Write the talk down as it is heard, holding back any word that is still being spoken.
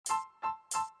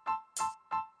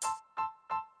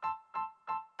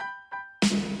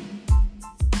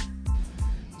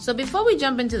So before we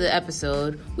jump into the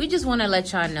episode, we just want to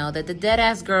let y'all know that the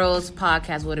Deadass Girls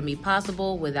podcast wouldn't be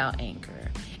possible without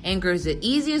Anchor. Anchor is the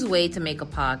easiest way to make a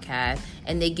podcast,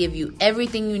 and they give you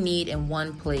everything you need in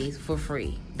one place for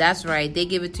free. That's right, they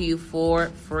give it to you for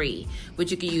free, which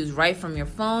you can use right from your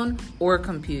phone or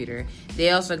computer.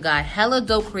 They also got hella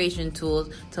dope creation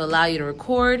tools to allow you to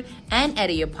record and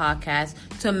edit your podcast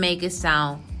to make it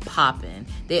sound poppin'.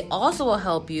 They also will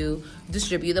help you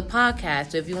distribute the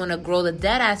podcast. So if you want to grow the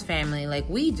Deadass family like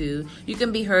we do, you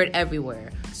can be heard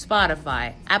everywhere.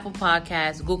 Spotify, Apple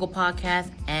Podcasts, Google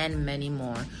Podcasts, and many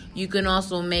more. You can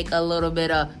also make a little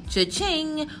bit of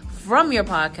cha-ching from your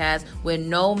podcast with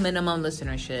no minimum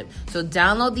listenership. So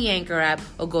download the Anchor app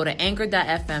or go to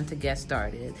anchor.fm to get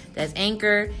started. That's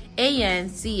Anchor,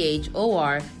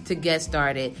 ANCHOR, to get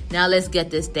started. Now let's get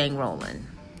this thing rolling.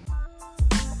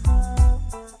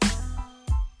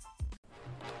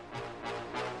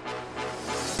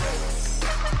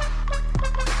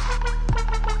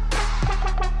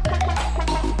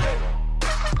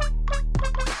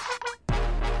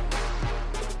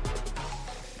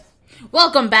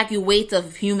 Welcome back, you weights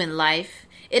of human life.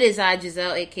 It is I,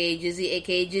 Giselle, a.k.a. Jizzy,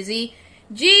 a.k.a. Jizzy.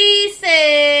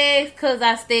 G6, cause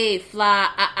I stay fly,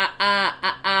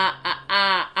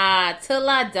 till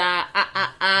I die,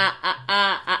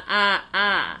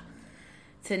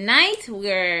 Tonight,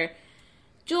 we're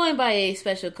joined by a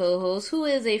special co-host who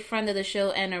is a friend of the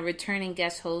show and a returning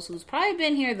guest host who's probably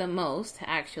been here the most,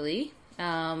 actually.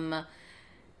 Partly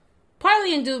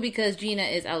in due because Gina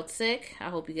is out sick. I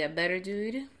hope you get better,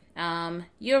 dude.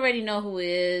 You already know who he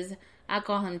is. I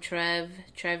call him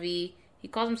Trevi. He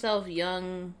calls himself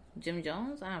Young Jim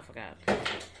Jones? I forgot.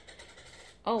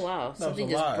 Oh, wow. Something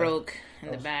just broke in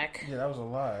the back. Yeah, that was a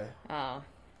lie. Oh.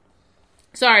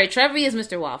 Sorry, Trevi is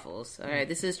Mr. Waffles. All right,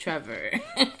 this is Trevor.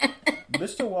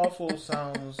 Mr. Waffles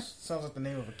sounds like the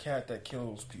name of a cat that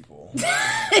kills people.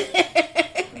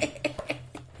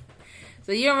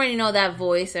 So you already know that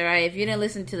voice, all right? If you didn't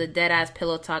listen to the Deadass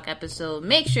Pillow Talk episode,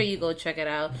 make sure you go check it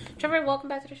out. Trevor, welcome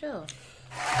back to the show.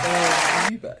 I'll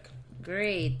be back.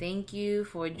 Great. Thank you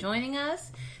for joining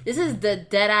us. This is the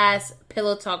Deadass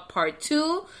Pillow Talk Part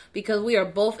 2 because we are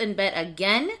both in bed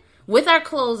again with our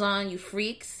clothes on, you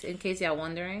freaks, in case y'all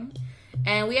wondering.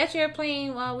 And we actually are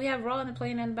playing, we have Raw and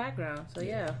playing in the background. So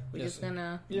yeah, we're just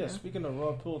gonna... Yeah, speaking of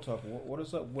Raw Pillow Talk, what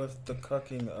is up with the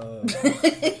cucking of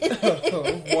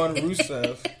one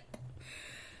Rusev?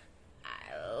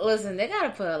 Listen, they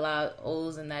gotta put a lot of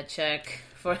O's in that check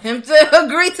for him to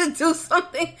agree to do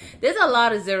something. There's a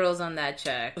lot of zeros on that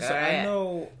check. Listen, all right? I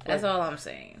know... That's all I'm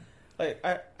saying. Like,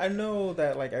 I know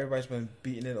that, like, everybody's been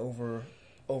beating it over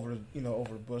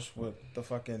the bush with the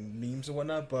fucking memes and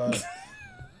whatnot, but...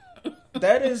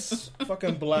 That is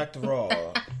fucking blacked raw.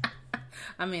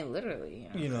 I mean, literally.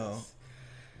 You know.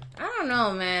 I don't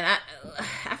know, man.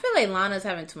 I feel like Lana's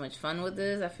having too much fun with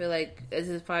this. I feel like this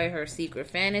is probably her secret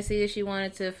fantasy that she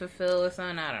wanted to fulfill or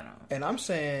something. I don't know. And I'm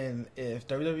saying if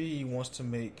WWE wants to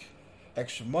make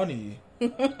extra money,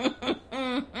 put it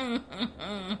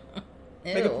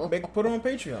on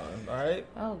Patreon, all right?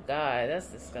 Oh God, that's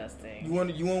disgusting. You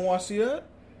want to watch see that?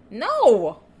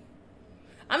 No.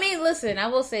 I mean, listen, I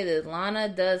will say this. Lana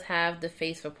does have the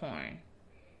face for porn.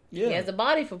 Yeah. He has the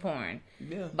body for porn.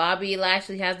 Yeah. Bobby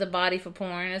Lashley has the body for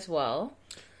porn as well.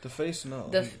 The face, no.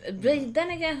 But then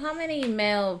again, how many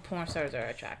male porn stars are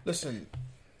attractive? Listen,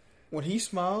 when he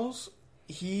smiles,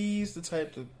 he's the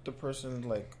type of the person,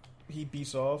 like, he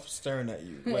beats off staring at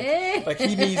you. Like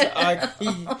he needs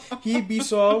he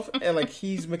beats off and, like,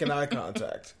 he's making eye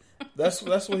contact. That's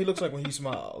what he looks like when he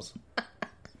smiles.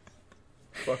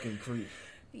 Fucking creep.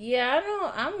 Yeah, I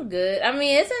know. I'm good. I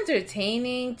mean, it's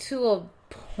entertaining to a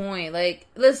point. Like,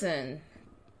 listen,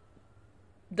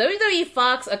 WWE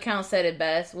Fox account said it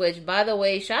best, which, by the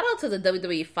way, shout out to the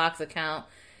WWE Fox account.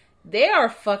 They are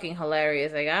fucking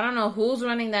hilarious. Like, I don't know who's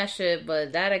running that shit,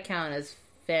 but that account is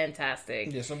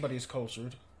fantastic. Yeah, somebody's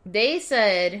cultured. They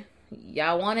said,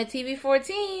 y'all wanted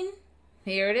TV-14.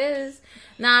 Here it is.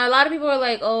 Now, a lot of people are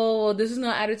like, oh, well, this is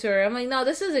not Attitude Era. I'm like, no,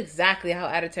 this is exactly how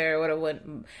Attitude Era would have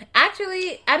went.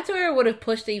 Actually, Attitude Era would have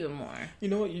pushed it even more. You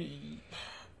know what?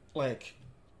 Like,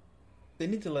 they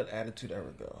need to let Attitude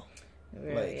Era go.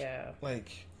 Really, yeah.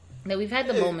 Like... No, we've had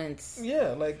the moments. Yeah,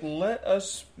 like, let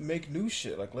us make new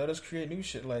shit. Like, let us create new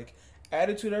shit. Like,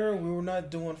 Attitude Era, we were not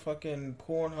doing fucking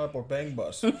Pornhub or Bang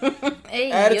Bus. Hey,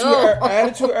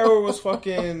 Attitude Era was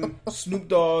fucking Snoop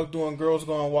Dogg doing Girls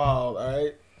Gone Wild,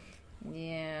 alright?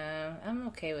 Yeah, I'm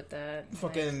okay with that.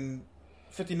 Fucking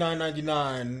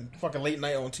 $59.99 fucking late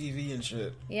night on TV and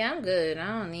shit. Yeah, I'm good. I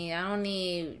don't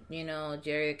need,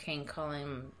 Jerry King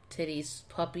calling titties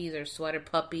puppies or sweater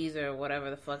puppies or whatever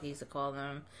the fuck he used to call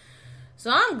them.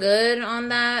 So I'm good on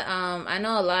that. I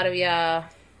know a lot of y'all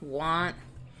want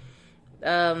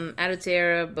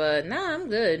Adultera, but nah, I'm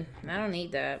good. I don't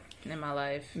need that in my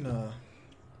life. Nah,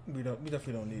 we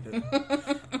definitely don't need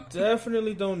it.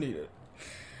 Definitely don't need it.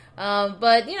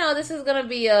 But this is gonna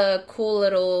be a cool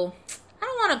little, I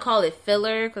don't want to call it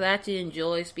filler, because I actually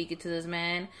enjoy speaking to this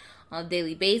man on a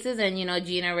daily basis, and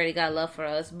Gina already got love for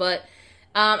us, but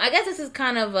I guess this is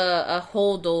kind of a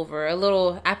holdover, a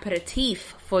little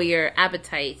aperitif for your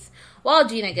appetites while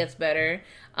Gina gets better.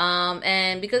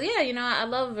 And because, I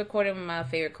love recording with my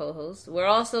favorite co-hosts. We're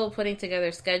also putting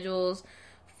together schedules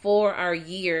for our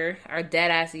year, our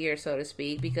Deadass year, so to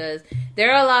speak, because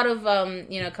there are a lot of,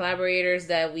 collaborators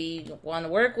that we want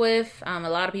to work with. A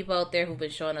lot of people out there who've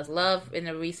been showing us love in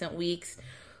the recent weeks,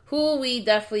 who we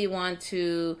definitely want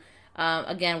to,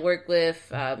 again, work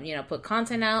with, put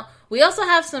content out. We also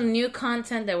have some new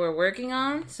content that we're working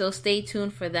on, so stay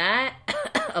tuned for that.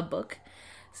 A book.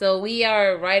 So we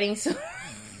are writing some...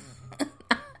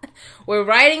 We're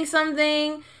writing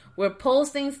something. We're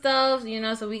posting stuff,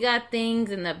 so we got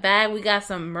things in the bag. We got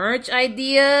some merch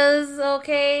ideas,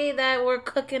 okay, that we're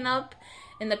cooking up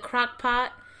in the crock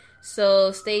pot.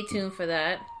 So stay tuned for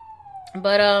that.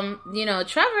 But,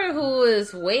 Trevor, who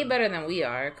is way better than we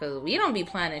are, because we don't be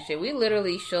planning shit. We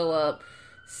literally show up,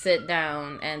 sit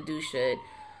down, and do shit.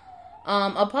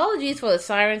 Apologies for the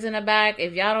sirens in the back.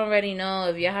 If y'all don't already know,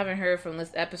 if y'all haven't heard from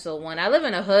this episode 1, I live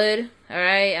in a hood,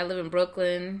 alright? I live in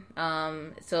Brooklyn.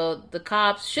 So the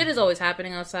cops, shit is always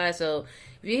happening outside, so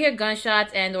if you hear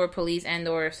gunshots and or police and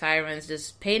or sirens,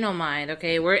 just pay no mind,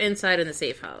 okay? We're inside in the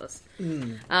safe house.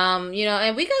 And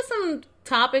we got some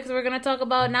topics we're gonna talk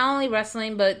about, not only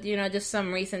wrestling, but, just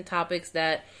some recent topics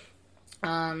that,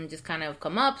 just kind of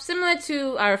come up, similar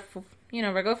to our,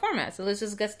 regular format. So let's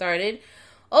just get started.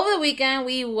 Over the weekend,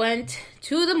 we went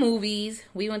to the movies.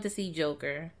 We went to see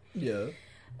Joker. Yeah.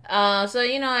 So,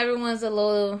 everyone's a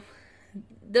little...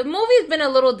 The movie's been a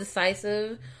little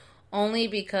decisive, only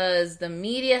because the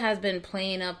media has been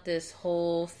playing up this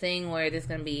whole thing where there's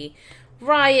going to be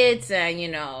riots and,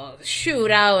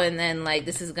 shootout, and then,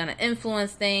 this is going to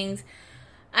influence things.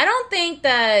 I don't think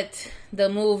that the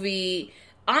movie...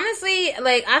 Honestly,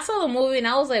 I saw the movie and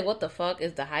I was like, what the fuck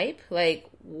is the hype?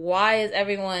 Why is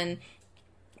everyone...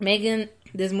 making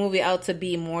this movie out to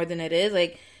be more than it is?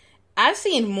 I've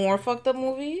seen more fucked up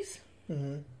movies.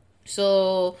 Mm-hmm.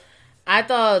 So, I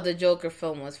thought the Joker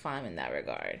film was fine in that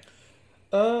regard.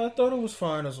 I thought it was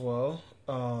fine as well.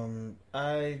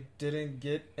 I didn't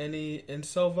get any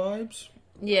incel vibes.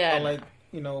 Yeah. I like,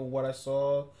 what I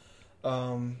saw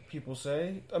people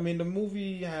say. I mean, the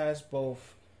movie has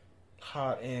both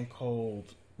hot and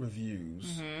cold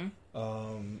reviews.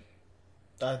 Mm-hmm.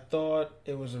 I thought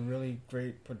it was a really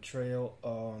great portrayal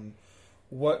on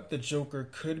what the Joker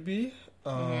could be.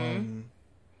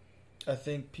 I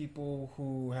think people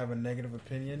who have a negative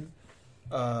opinion,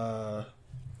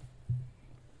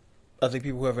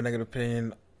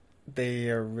 they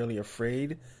are really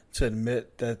afraid to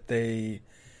admit that they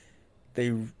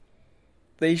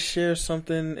share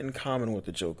something in common with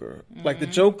the Joker. Mm-hmm. The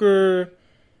Joker...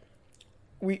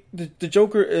 The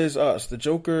Joker is us. The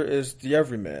Joker is the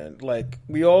everyman.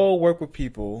 We all work with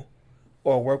people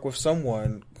or work with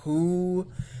someone who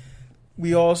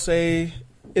we all say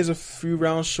is a few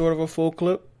rounds short of a full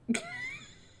clip.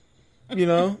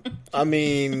 I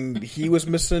mean, he was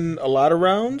missing a lot of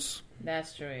rounds.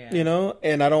 That's true, yeah.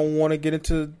 And I don't want to get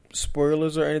into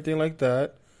spoilers or anything like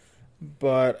that,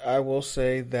 but I will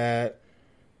say that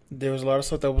there was a lot of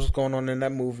stuff that was going on in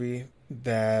that movie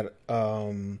that,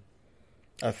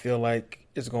 I feel like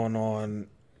is going on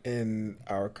in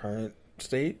our current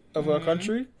state of our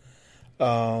country.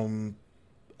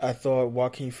 I thought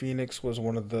Joaquin Phoenix was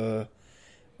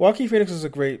Joaquin Phoenix is a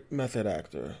great method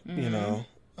actor,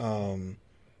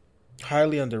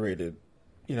 highly underrated.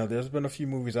 There's been a few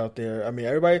movies out there. I mean,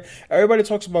 everybody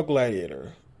talks about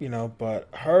Gladiator, but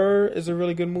Her is a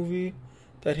really good movie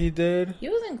that he did. He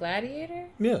was in Gladiator?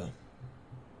 Yeah.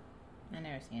 I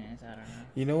never seen it, so I don't know.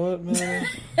 You know what, man?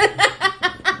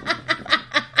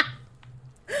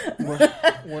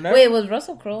 Wait, was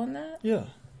Russell Crowe in that? Yeah.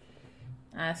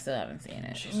 I still haven't seen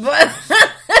it.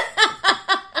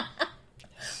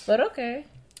 But okay.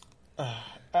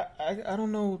 I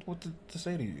don't know what to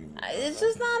say to you. It's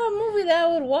just not a movie that I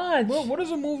would watch. What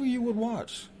is a movie you would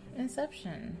watch?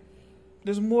 Inception.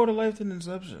 There's more to life than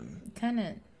Inception.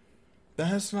 Tenet. That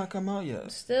has not come out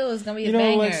yet. Still, it's gonna be a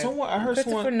banger. Like I heard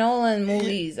Christopher Nolan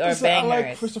movies are bangers. I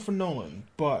like Christopher Nolan,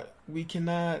 but we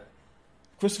cannot.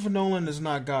 Christopher Nolan is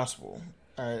not gospel.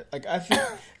 All right, like I think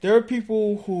there are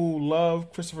people who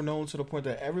love Christopher Nolan to the point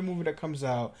that every movie that comes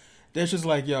out, they're just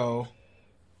like, "Yo,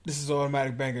 this is an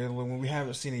automatic banger." When we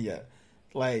haven't seen it yet,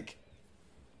 like.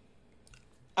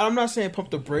 I'm not saying pump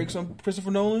the brakes on Christopher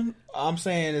Nolan. I'm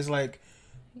saying is like.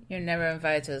 You're never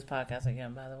invited to this podcast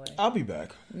again, by the way. I'll be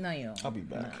back. No, you won't. I'll be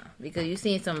back. No, because you've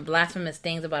seen some blasphemous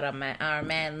things about our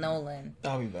man Nolan.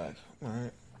 I'll be back. All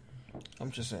right. I'm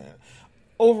just saying.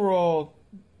 Overall,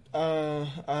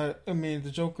 I mean, The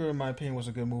Joker, in my opinion, was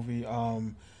a good movie.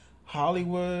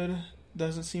 Hollywood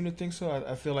doesn't seem to think so.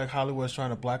 I feel like Hollywood's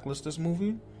trying to blacklist this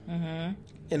movie. Mm-hmm.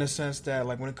 In a sense that,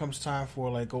 like, when it comes time for,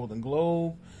 like, Golden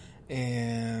Globe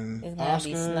and it's gonna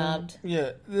be snubbed.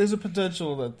 Yeah, there's a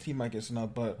potential that he might get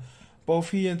snubbed, but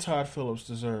both he and Todd Phillips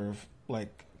deserve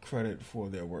like credit for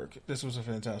their work. This was a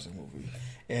fantastic movie,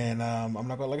 and I'm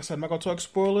not gonna, like I said, I'm not gonna talk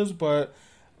spoilers, but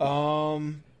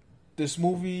this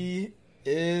movie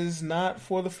is not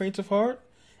for the faint of heart.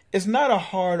 It's not a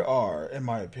hard R, in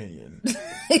my opinion.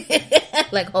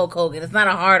 Like Hulk Hogan, it's not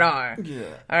a hard R. Yeah,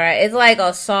 all right, it's like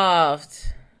a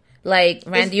soft, like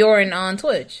Randy Orton on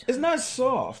Twitch. It's not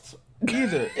soft.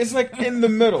 Either it's like in the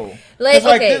middle. Like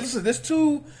okay, there's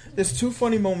two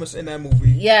funny moments in that movie.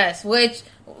 Yes, which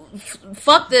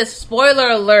fuck this. Spoiler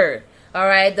alert. All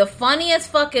right, the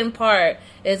funniest fucking part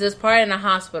is this part in the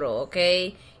hospital.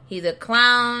 Okay, he's a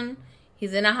clown.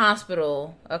 He's in a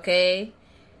hospital. Okay,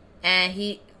 and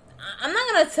I'm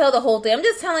not gonna tell the whole thing. I'm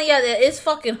just telling you that it's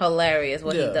fucking hilarious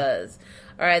what he does.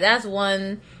 All right, that's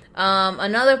one.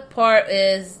 Another part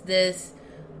is this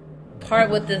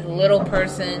part with this little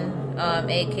person.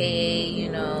 AKA, you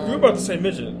know... You were about to say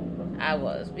midget. I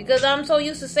was. Because I'm so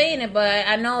used to saying it, but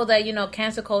I know that, you know,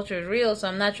 cancel culture is real, so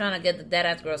I'm not trying to get the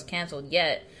Deadass girls canceled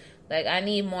yet. Like, I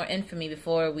need more infamy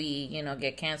before we, you know,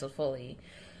 get canceled fully.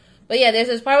 But yeah, there's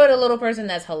this part with a little person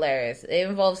that's hilarious. It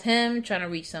involves him trying to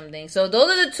reach something. So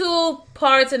those are the two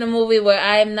parts in the movie where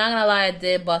I'm not gonna lie, I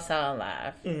did bust out and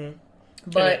laugh. Mm-hmm.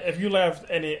 But if you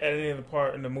laughed at any of the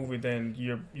part in the movie, then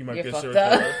you might be a serial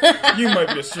killer. You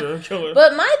might be a serial killer.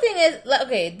 But my thing is,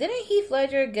 okay, didn't Heath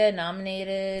Ledger get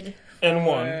nominated and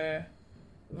won?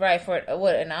 Right, for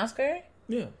what, an Oscar?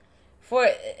 Yeah.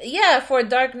 For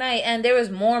Dark Knight, and there was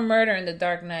more murder in the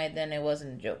Dark Knight than it was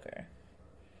in the Joker.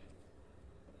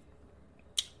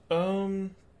 I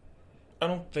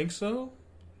don't think so.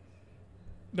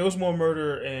 There was more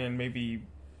murder in maybe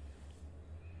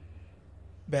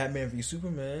Batman v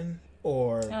Superman,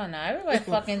 or oh no, everybody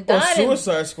fucking died. Or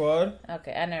Suicide Squad.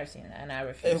 Okay, I never seen that, and I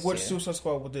refuse. What Suicide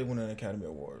Squad did win an Academy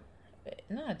Award?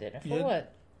 No, I didn't. For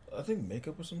what? I think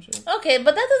makeup or some shit. Okay,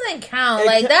 but that doesn't count.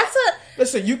 That's a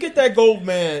listen. You get that gold,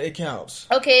 man. It counts.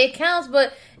 Okay, it counts,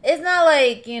 but it's not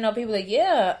like, you know, people like,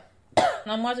 yeah,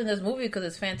 I'm watching this movie because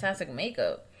it's fantastic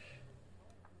makeup.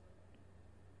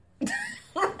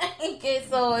 Okay,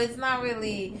 so it's not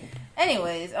really.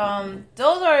 Anyways,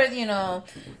 those are, you know,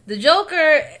 the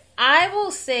Joker. I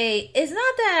will say it's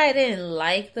not that I didn't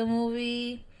like the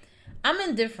movie. I'm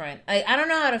indifferent. I don't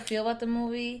know how to feel about the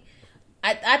movie.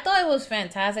 I thought it was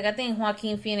fantastic. I think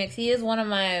Joaquin Phoenix, he is one of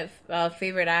my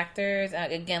favorite actors.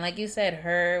 Again, like you said,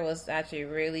 Her was actually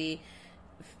really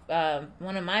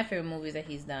one of my favorite movies that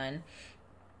he's done.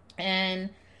 And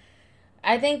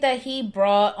I think that he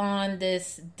brought on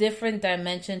this different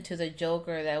dimension to the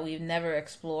Joker that we've never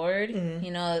explored. Mm-hmm.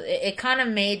 You know, it kind of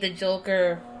made the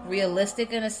Joker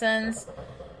realistic in a sense.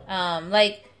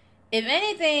 Like, if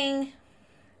anything,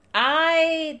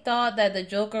 I thought that the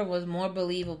Joker was more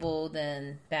believable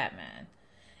than Batman.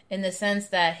 In the sense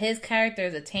that his character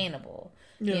is attainable.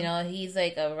 Yeah. You know, he's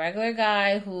like a regular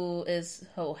guy who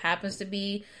happens to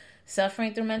be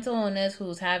suffering through mental illness,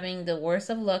 who's having the worst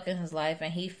of luck in his life,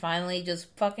 and he finally just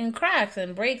fucking cracks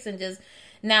and breaks and just...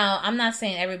 Now, I'm not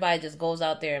saying everybody just goes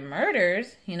out there and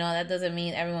murders. You know, that doesn't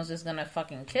mean everyone's just gonna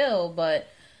fucking kill, but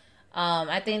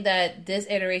I think that this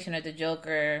iteration of the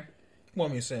Joker... Well,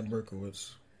 I mean, Sam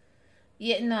Berkowitz.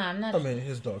 Yeah, no, I'm not... I mean,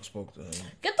 his dog spoke to him.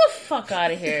 Get the fuck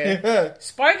out of here.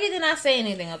 Sparky did not say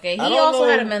anything, okay? He also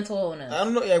had a mental illness. I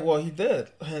don't know. Yeah, well, he did.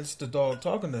 Hence the dog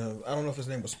talking to him. I don't know if his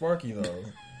name was Sparky, though.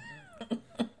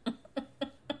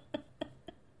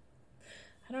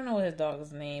 I don't know what his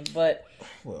dog's name, but...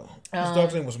 Well, his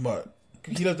dog's name was Mutt.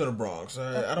 He lived in the Bronx.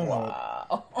 I don't know.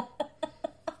 Wow.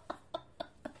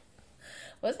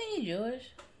 Wasn't he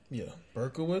Jewish? Yeah.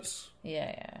 Berkowitz?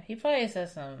 Yeah. He probably said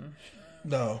some...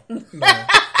 No. No,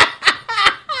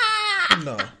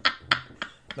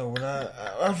 we're not.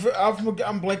 I'm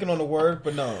blanking on the word,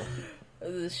 but no.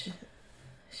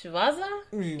 Shvaza?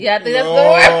 Yeah, I think that's the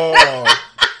word.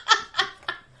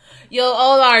 Yo,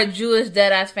 all our Jewish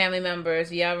Deadass family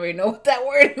members, you already know what that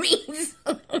word means.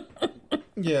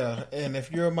 Yeah, and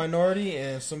if you're a minority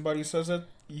and somebody says that,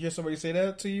 you hear somebody say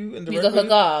that to you indirectly, you can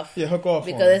hook off. Yeah, hook off.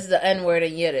 Because it's the N word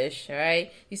in Yiddish,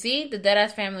 right? You see, the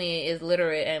Deadass family is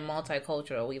literate and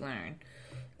multicultural, we learn.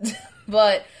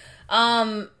 But,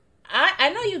 I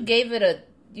know you gave it a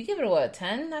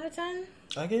 10 out of 10?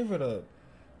 I gave it a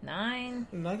 9.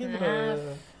 I gave it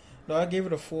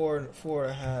a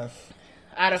 4.5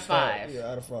 out of 5. Yeah,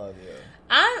 out of 5. Yeah.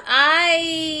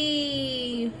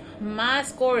 My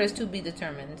score is to be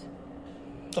determined.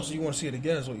 Oh, so you want to see it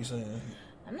again? Is what you're saying?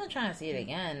 I'm not trying to see it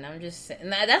again. I'm just saying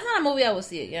that's not a movie I would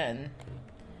see again.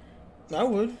 I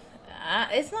would.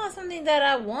 It's not something that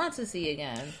I want to see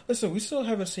again. Listen, we still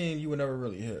haven't seen You Were Never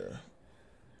Really Here.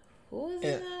 Who is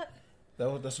in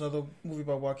that? That's another movie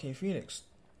by Joaquin Phoenix.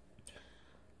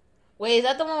 Wait, is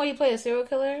that the one where he played a serial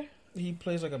killer? He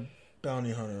plays like a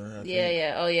bounty hunter. I think.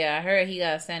 Yeah. Oh, yeah. I heard he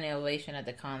got a standing ovation at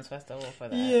the Cannes Festival for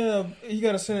that. Yeah, you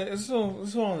got to send it. It's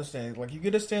all understanding. Like, you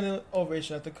get a standing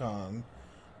ovation at the Cannes,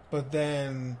 but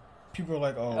then people are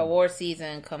like, "Oh, award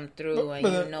season come through, and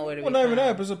you know where to be." Well, not even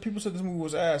that, but people said this movie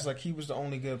was ass. Like, he was the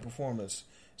only good performance.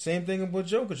 Same thing with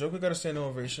Joker. Joker got a standing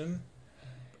ovation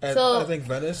at, I think,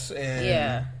 Venice. And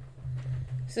yeah.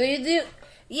 So you do.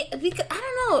 Yeah, because I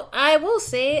don't know. I will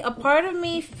say a part of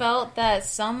me felt that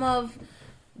some of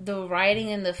the writing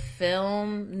in the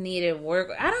film needed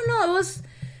work. I don't know. It was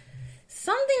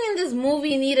something in this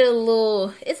movie needed a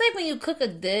little. It's like when you cook a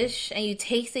dish and you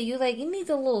taste it, it needs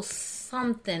a little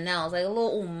something else, like a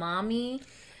little umami.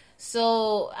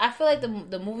 So I feel like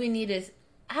the movie needed.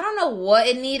 I don't know what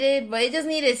it needed, but it just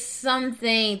needed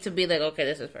something to be like, okay,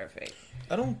 this is perfect.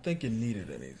 I don't think it needed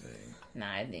anything.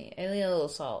 Nah, it needed a little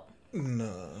salt.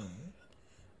 No,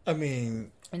 I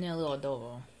mean, and then a little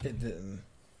adobo. It didn't.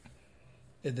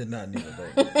 It did not need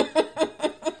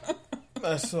adobo.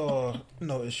 I saw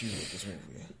no issue with this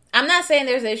movie. I'm not saying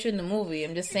there's an issue in the movie.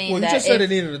 I'm just saying that. Well, you just said it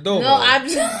needed adobo. No, I'm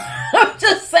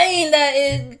just saying that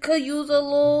it could use a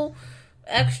little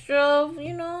extra, a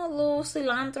little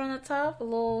cilantro on the top, a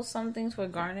little something for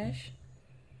garnish.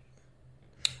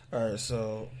 All right,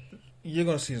 so you're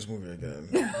gonna see this movie again.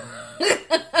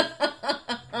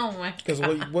 Oh my god! Because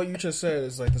what you just said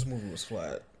is like this movie was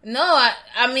flat. No,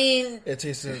 I mean it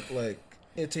tasted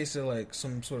like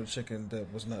some sort of chicken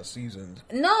that was not seasoned.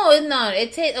 No, it's not.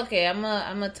 Okay. I'm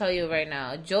gonna tell you right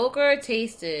now. Joker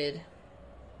tasted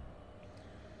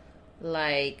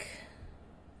like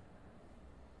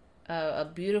a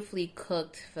beautifully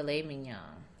cooked filet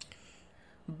mignon,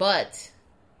 but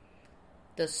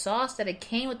the sauce that it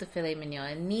came with the filet mignon,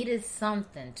 it needed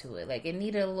something to it. Like it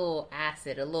needed a little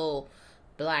acid, a little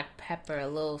black pepper, a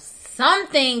little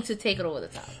something to take it over the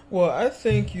top. Well, I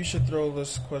think you should throw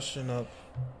this question up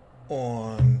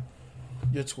on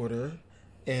your Twitter,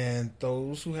 and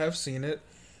those who have seen it,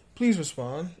 please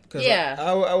respond. Yeah,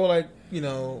 I would like, what?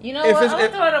 I'm gonna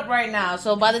throw it up right now.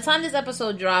 So by the time this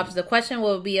episode drops, the question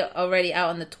will be already out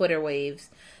on the Twitter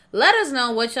waves. Let us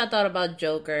know what y'all thought about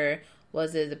Joker.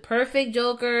 Was it the perfect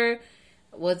Joker?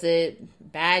 Was it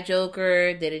bad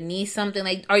Joker? Did it need something?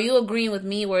 Like, are you agreeing with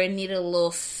me where it needed a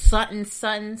little Sutton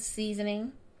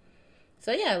seasoning?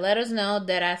 So yeah, let us know,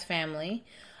 Deadass family.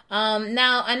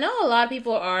 Now, I know a lot of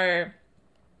people are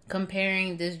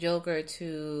comparing this Joker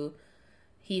to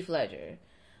Heath Ledger.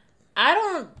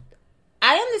 I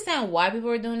understand why people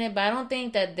are doing it, but I don't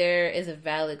think that there is a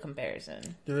valid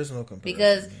comparison. There is no comparison.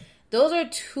 Because those are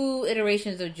two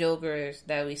iterations of Jokers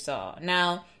that we saw.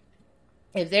 Now,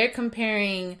 if they're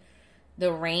comparing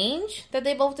the range that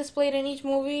they both displayed in each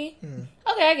movie,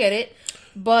 okay, I get it.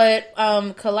 But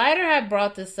Collider had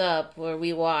brought this up where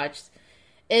we watched,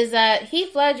 is that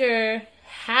Heath Ledger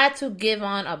had to give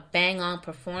on a bang-on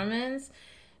performance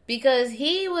because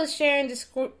he was sharing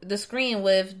the screen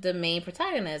with the main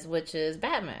protagonist, which is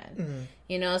Batman.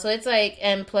 Mm-hmm. So it's like,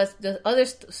 and plus the other,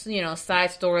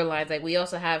 side storylines, like we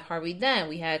also have Harvey Dent,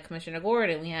 we had Commissioner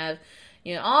Gordon, we have,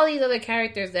 all these other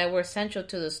characters that were central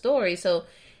to the story. So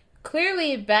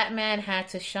clearly Batman had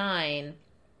to shine.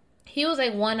 He was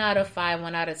like 1 out of 5,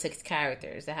 1 out of 6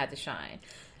 characters that had to shine.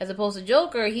 As opposed to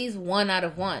Joker, he's 1 out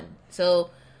of 1.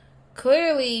 So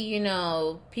clearly,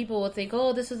 people will think,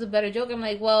 oh, this is a better Joker. I'm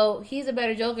like, well, he's a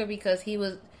better Joker because he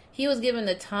was given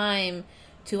the time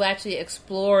to actually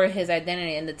explore his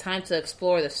identity and the time to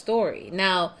explore the story.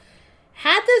 Now,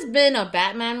 had this been a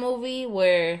Batman movie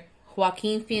where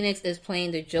Joaquin Phoenix is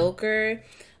playing the Joker,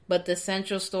 but the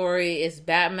central story is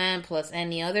Batman plus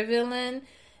any other villain,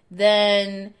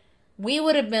 then we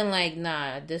would have been like,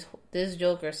 nah, this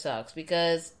Joker sucks,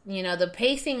 because the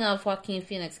pacing of Joaquin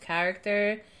Phoenix's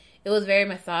character, it was very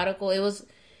methodical. It was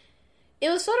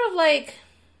sort of like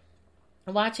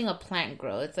watching a plant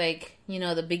grow. It's like,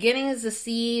 the beginning is the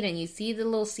seed, and you see the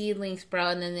little seedling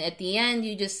sprout, and then at the end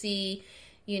you just see,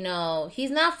 he's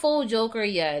not full Joker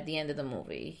yet at the end of the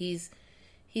movie. He's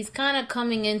kind of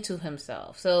coming into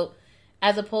himself. So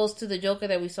as opposed to the Joker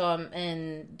that we saw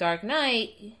in Dark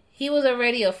Knight, he was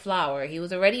already a flower. He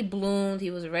was already bloomed. He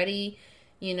was already,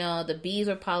 the bees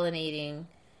were pollinating.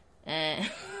 And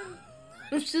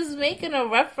I'm just making a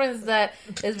reference that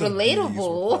is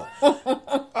relatable.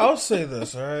 I'll say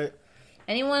this, all right?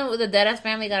 Anyone with a Deadass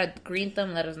family got a green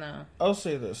thumb, let us know. I'll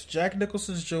say this. Jack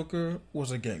Nicholson's Joker was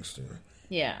a gangster.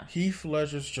 Yeah. Heath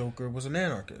Ledger's Joker was an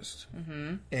anarchist.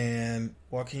 Mm-hmm. And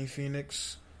Joaquin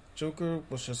Phoenix Joker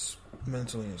was just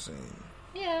mentally insane.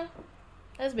 Yeah.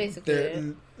 That's basically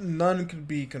it. None could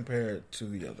be compared to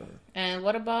the other. And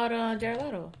what about Jared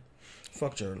Leto?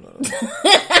 Fuck Jared Leto.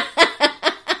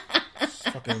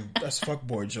 That's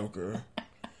fuckboy Joker.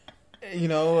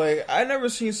 I never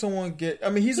seen someone get.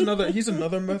 I mean, he's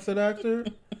another method actor,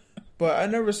 but I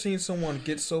never seen someone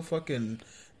get so fucking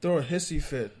throw a hissy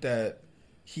fit that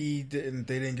they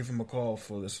didn't give him a call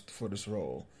for this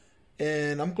role,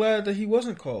 and I'm glad that he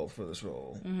wasn't called for this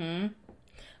role. Mm-hmm.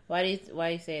 Why do you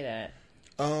say that?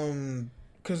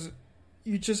 Because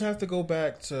you just have to go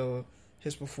back to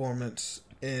his performance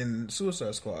in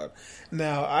Suicide Squad.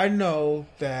 Now, I know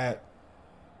that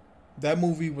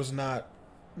movie was not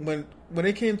when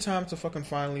it came time to fucking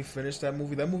finally finish that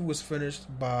movie was finished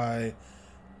by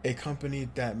a company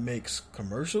that makes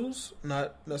commercials,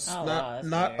 not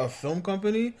a film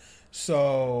company.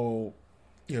 So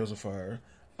yeah, it was a fire.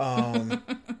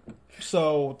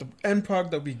 So the end product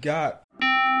that we got.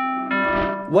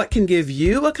 What can give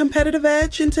you a competitive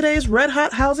edge in today's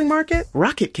red-hot housing market?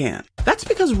 Rocket can. That's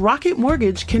because Rocket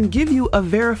Mortgage can give you a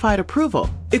verified approval.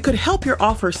 It could help your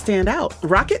offer stand out.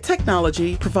 Rocket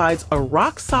Technology provides a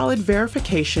rock-solid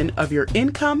verification of your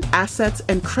income, assets,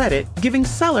 and credit, giving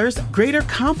sellers greater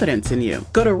confidence in you.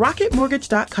 Go to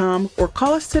rocketmortgage.com or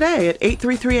call us today at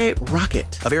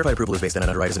 8338-ROCKET. A verified approval is based on an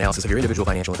underwriter's analysis of your individual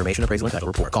financial information, appraisal, and title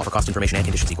report. Call for cost information and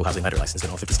conditions. Equal housing lender licensed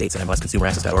in all 50 states and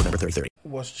MLSConsumerAccess.org number 3030.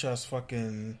 Was just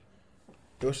fucking...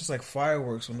 It was just like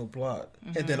fireworks with no plot.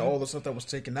 Mm-hmm. And then all the stuff that was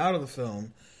taken out of the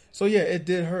film. So yeah, it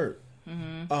did hurt.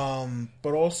 Mm-hmm.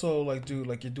 But also, like, dude,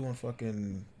 like, you're doing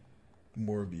fucking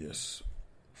Morbius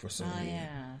for some reason.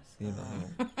 Yeah.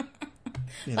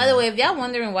 By the way, if y'all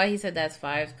wondering why he said that's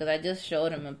five, because I just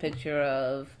showed him a picture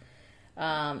of...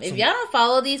 if y'all don't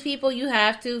follow these people, you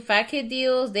have to. Fat Kid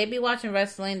Deals, they be watching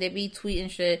wrestling, they be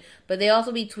tweeting shit, but they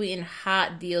also be tweeting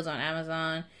hot deals on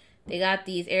Amazon. They got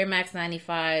these Air Max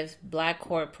 95s, Black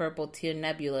Court Purple Teal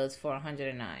Nebulas for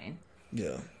 $109.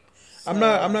 Yeah, so, I'm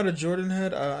not a Jordan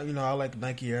head. I like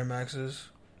Nike Air Maxes.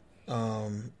 They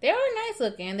are nice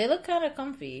looking. They look kind of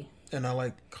comfy. And I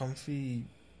like comfy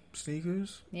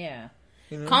sneakers. Yeah,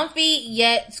 comfy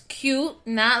yet cute.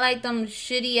 Not like them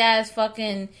shitty ass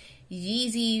fucking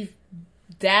Yeezy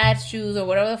dad shoes or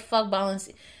whatever the fuck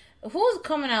Balenciaga. Who's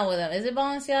coming out with them? Is it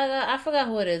Balenciaga? I forgot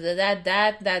who it is.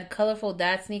 That colorful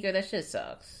dad sneaker, that shit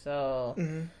sucks. So,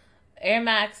 Air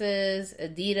Maxes,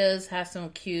 Adidas have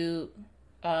some cute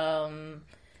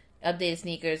updated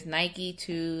sneakers. Nike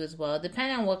too as well.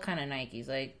 Depending on what kind of Nikes.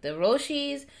 Like the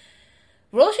Roshis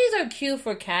are cute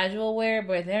for casual wear,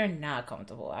 but they're not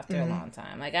comfortable after a long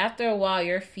time. Like after a while,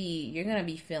 your feet, you're gonna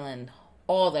be feeling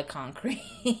all the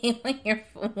concrete when you're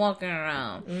walking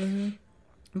around. Mm-hmm.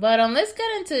 But let's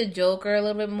get into Joker a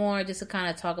little bit more, just to kind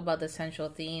of talk about the central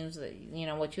themes,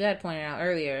 what you had pointed out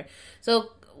earlier.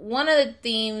 So one of the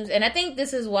themes, and I think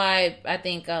this is why I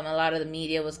think a lot of the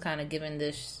media was kind of giving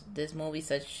this movie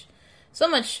so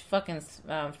much fucking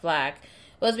flack,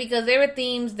 was because there were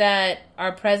themes that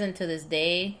are present to this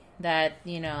day that,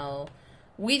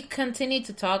 we continue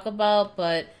to talk about,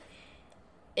 but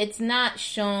it's not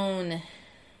shown.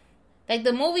 Like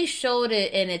the movie showed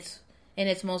it in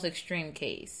its most extreme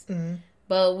case. Mm-hmm.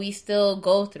 But we still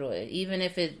go through it, even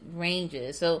if it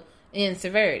ranges. So, in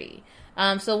severity.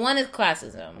 So one is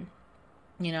classism.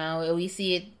 We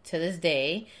see it to this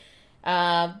day.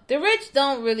 The rich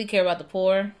don't really care about the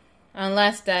poor,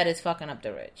 unless that is fucking up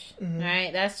the rich. Mm-hmm.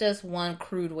 Right? That's just one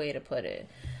crude way to put it.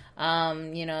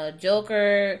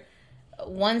 Joker,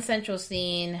 one central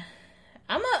scene...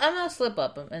 I'm gonna slip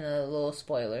up in a little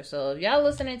spoiler. So if y'all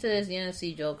listening to this, you didn't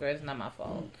see Joker, it's not my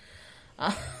fault.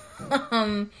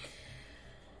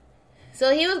 So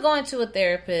So he was going to a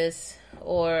therapist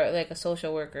or like a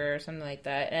social worker or something like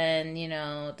that. And, you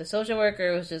know, the social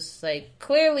worker was just like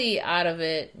clearly out of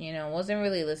it, you know, wasn't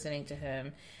really listening to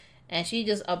him. And she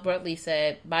just abruptly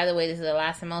said, by the way, this is the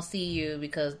last time I'll see you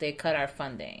because they cut our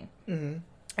funding. Mm-hmm.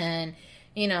 And,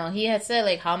 you know, he had said,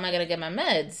 like, how am I going to get my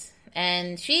meds?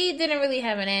 And she didn't really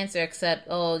have an answer except,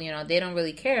 oh, you know, they don't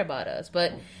really care about us.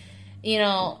 But, you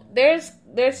know, there's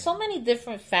so many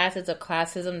different facets of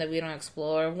classism that we don't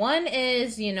explore. One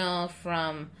is, you know,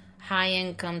 from high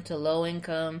income to low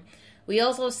income. We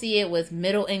also see it with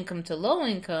middle income to low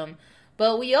income.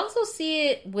 But we also see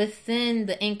it within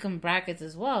the income brackets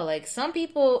as well. Like, some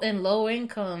people in low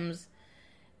incomes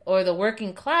or the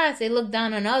working class, they look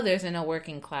down on others in a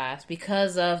working class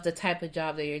because of the type of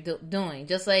job that you're doing.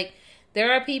 Just like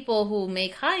there are people who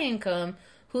make high income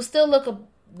who still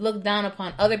look down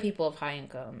upon other people of high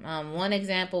income. One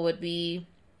example would be,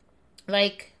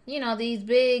 like, you know, these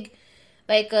big,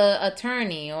 like a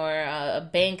attorney or a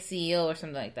bank CEO or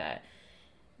something like that.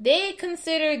 They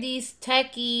consider these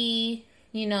techie,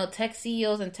 you know, tech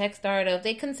CEOs and tech startups,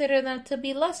 they consider them to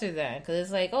be lesser than. Because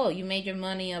it's like, oh, you made your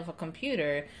money off a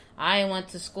computer. I went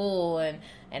to school and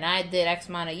I did X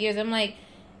amount of years. I'm like,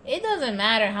 it doesn't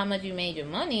matter how much you made your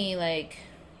money. Like,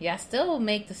 yeah, I still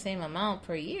make the same amount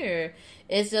per year.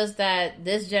 It's just that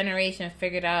this generation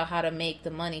figured out how to make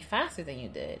the money faster than you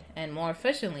did and more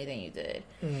efficiently than you did.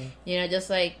 Mm-hmm. You know, just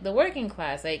like the working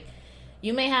class. Like,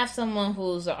 you may have someone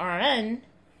who's an RN,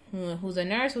 who's a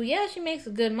nurse, who, yeah, she makes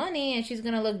good money, and she's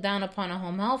going to look down upon a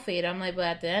home health aide. I'm like, but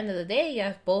at the end of the day,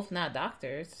 yeah, both not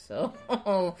doctors. So,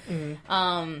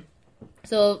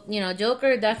 so, you know,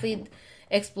 Joker definitely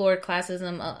explored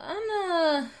classism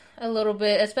a little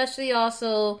bit, especially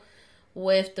also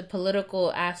with the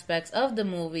political aspects of the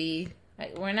movie.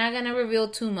 Like, we're not going to reveal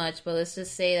too much, but let's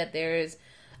just say that there is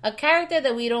a character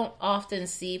that we don't often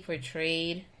see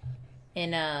portrayed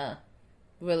in a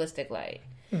realistic light.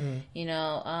 Mm-hmm. You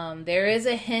know, there is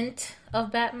a hint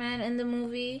of Batman in the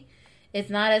movie. It's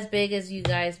not as big as you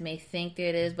guys may think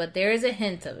it is, but there is a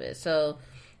hint of it. So,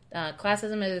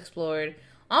 classism is explored.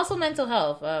 Also, mental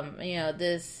health. You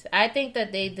know, I think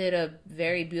that they did a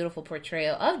very beautiful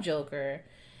portrayal of Joker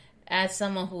as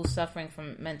someone who's suffering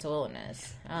from mental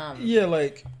illness. Yeah,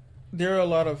 like, there are a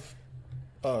lot of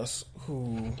us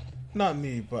who, not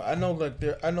me, but I know, like,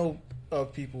 I know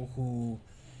of people who,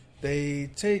 they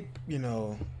take, you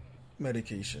know,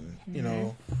 medication, you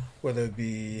know, whether it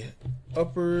be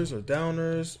uppers or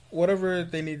downers, whatever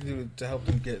they need to do to help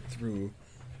them get through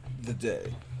the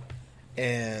day.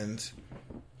 And,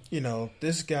 you know,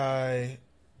 this guy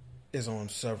is on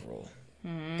several,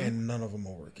 and none of them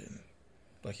are working.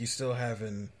 Like, he's still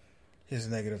having his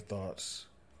negative thoughts,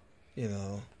 you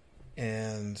know,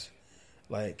 and,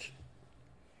 like,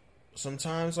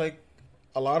 sometimes, like,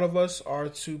 a lot of us are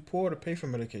too poor to pay for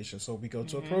medication, so we go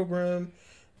to a program,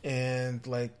 and,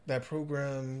 like, that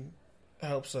program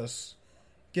helps us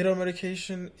get our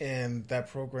medication, and that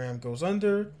program goes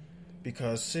under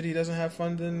because city doesn't have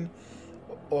funding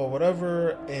or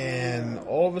whatever, and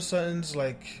all of a sudden, it's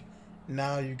like,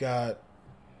 now you got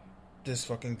this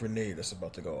fucking grenade that's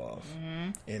about to go off,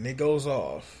 and it goes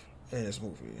off in this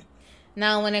movie.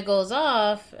 Now, when it goes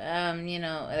off, you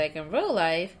know, like in real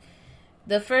life,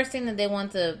 the first thing that they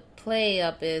want to play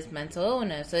up is mental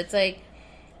illness. So it's like,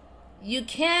 you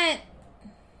can't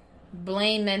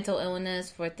blame mental illness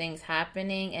for things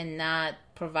happening and not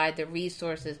provide the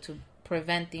resources to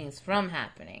prevent things from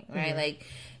happening, right? Like,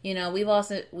 you know, we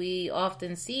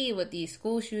often see with these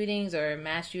school shootings or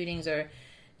mass shootings or,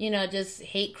 you know, just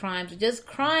hate crimes, just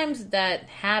crimes that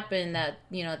happen that,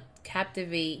 you know,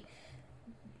 captivate,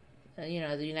 you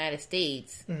know, the United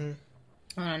States on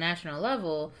a national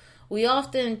level. We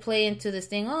often play into this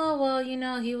thing, oh, well, you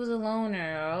know, he was a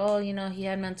loner, or, oh, you know, he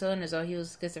had mental illness, or he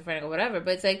was schizophrenic, or whatever.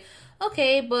 But it's like,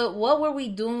 okay, but what were we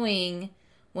doing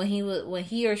when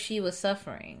he or she was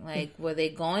suffering? Like, were they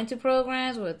going to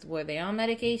programs? Were they on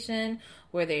medication?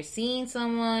 Were they seeing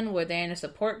someone? Were they in a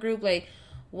support group? Like,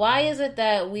 why is it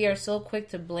that we are so quick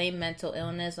to blame mental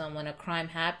illness on when a crime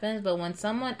happens, but when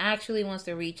someone actually wants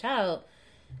to reach out,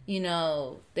 you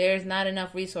know, there's not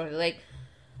enough resources? Like,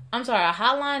 I'm sorry, a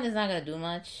hotline is not going to do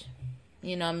much.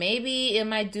 You know, maybe it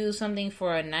might do something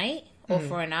for a night or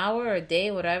for an hour or a day,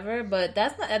 whatever, but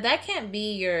that can't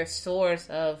be your source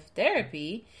of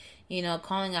therapy, you know,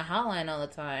 calling a hotline all the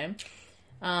time.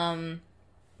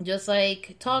 Just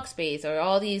like Talkspace or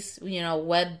all these, you know,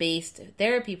 web-based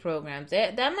therapy programs.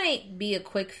 That might be a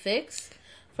quick fix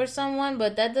for someone,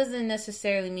 but that doesn't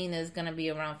necessarily mean that it's going to be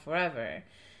around forever.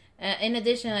 In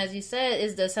addition, as you said,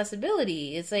 is the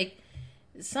accessibility. It's like,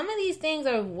 some of these things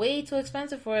are way too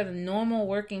expensive for the normal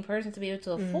working person to be able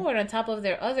to afford on top of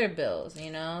their other bills,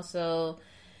 you know? So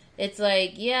it's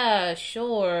like, yeah,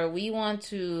 sure, we want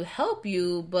to help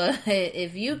you, but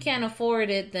if you can't afford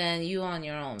it, then you on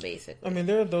your own, basically. I mean,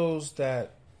 there are those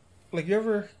that, like, you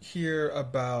ever hear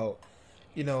about,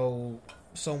 you know,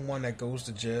 someone that goes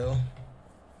to jail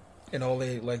and all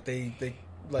they like the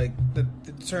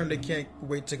term they can't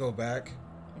wait to go back.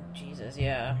 Jesus,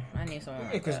 yeah, I need someone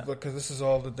like that. Because this is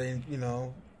all that they, you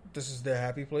know, this is their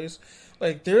happy place.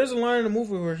 Like, there is a line in the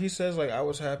movie where he says, like, I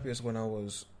was happiest when I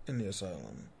was in the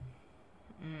asylum.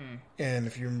 And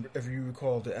if you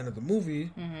recall the end of the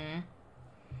movie,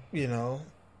 you know,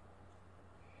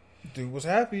 dude was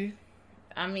happy.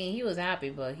 I mean, he was happy,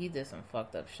 but he did some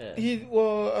fucked up shit.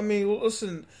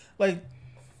 Listen, like,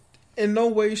 in no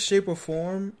way, shape, or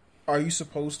form are you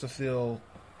supposed to feel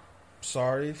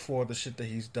sorry for the shit that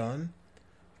he's done,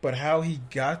 but how he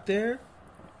got there,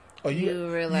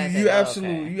 you realize you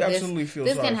absolutely feel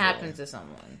this sorry can for happen him. To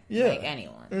someone, yeah, like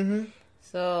anyone.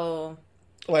 So,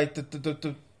 like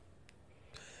the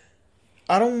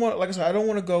I don't want, like I said, I don't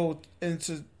want to go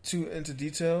into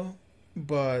detail,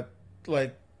 but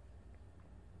like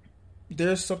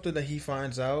there's something that he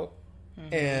finds out,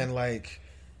 and like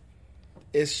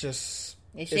it shakes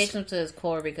him to his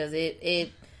core because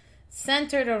it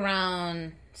centered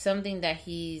around something that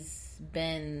he's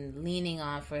been leaning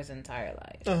on for his entire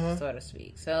life, so to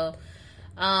speak. So,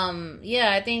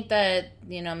 yeah, I think that,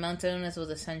 you know, mental illness was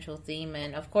a central theme,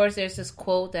 and of course there's this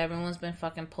quote that everyone's been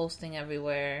fucking posting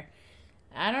everywhere.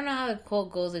 I don't know how the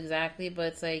quote goes exactly,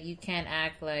 but it's like, you can't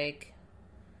act like...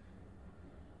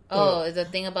 Oh, the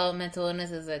thing about mental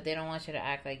illness is that they don't want you to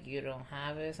act like you don't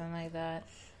have it or something like that.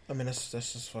 I mean, that's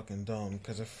just fucking dumb,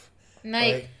 because if...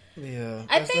 Like, yeah.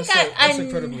 That's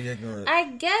incredibly ignorant. I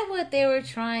get what they were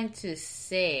trying to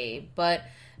say, but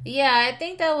yeah, I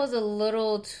think that was a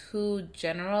little too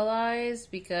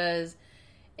generalized, because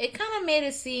it kind of made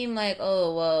it seem like,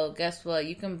 oh, well, guess what?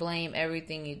 You can blame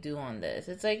everything you do on this.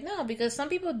 It's like, no, because some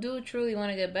people do truly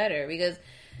want to get better, because...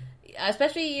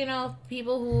 Especially, you know,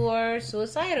 people who are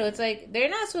suicidal. It's like, they're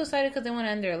not suicidal because they want to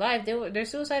end their life. They're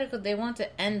suicidal because they want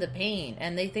to end the pain.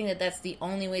 And they think that that's the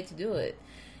only way to do it.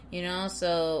 You know?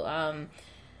 So,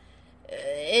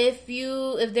 if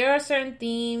there are certain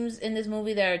themes in this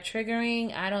movie that are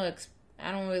triggering, I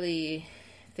don't really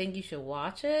think you should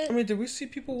watch it. I mean, did we see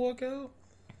people walk out?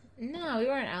 No, we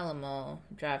were in Alamo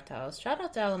Draft House. Shout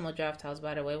out to Alamo Draft House,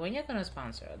 by the way. When you're going to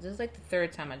sponsor us? This is like the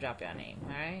third time I drop your name,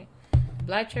 alright?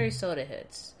 Black cherry soda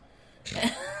hits. No,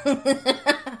 I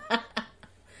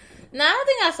don't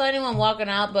think I saw anyone walking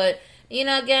out, but, you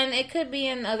know, again, it could be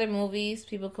in other movies.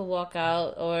 People could walk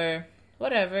out or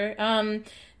whatever.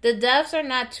 The deaths are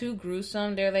not too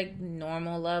gruesome. They're like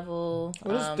normal level.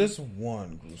 This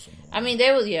one gruesome one. I mean,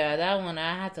 that one,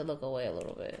 I had to look away a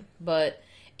little bit. But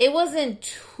it wasn't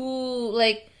too,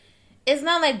 like, it's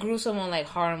not like gruesome on like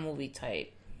horror movie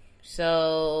type.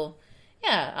 So...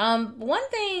 Yeah, one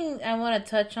thing I want to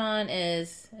touch on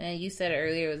is, and you said it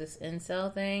earlier, was this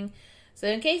incel thing. So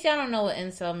in case y'all don't know what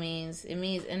incel means, it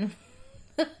means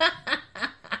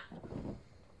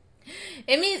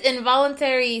it means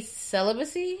involuntary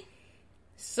celibacy.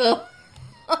 So,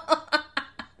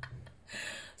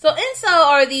 so incel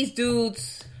are these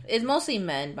dudes, it's mostly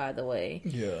men, by the way.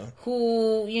 Yeah.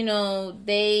 Who, you know,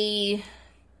 they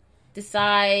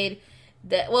decide...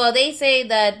 they say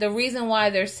that the reason why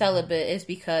they're celibate is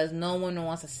because no one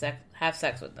wants to have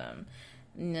sex with them.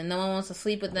 No one wants to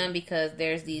sleep with them because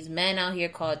there's these men out here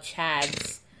called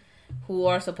Chads who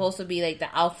are supposed to be like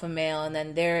the alpha male, and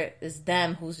then there is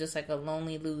them who's just like a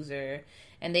lonely loser,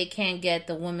 and they can't get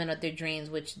the woman of their dreams,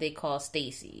 which they call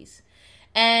Stacy's.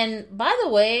 And by the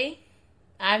way,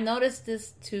 I've noticed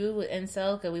this too with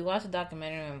incel, because we watched a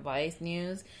documentary on Vice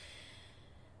News.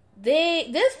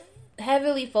 This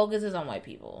heavily focuses on white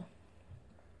people.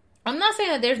 I'm not saying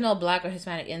that there's no black or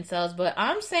Hispanic incels, but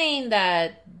I'm saying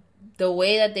that the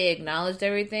way that they acknowledged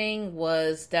everything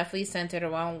was definitely centered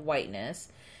around whiteness,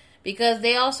 because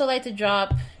they also like to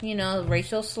drop, you know,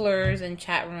 racial slurs in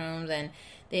chat rooms, and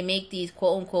they make these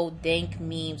quote unquote dank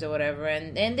memes or whatever,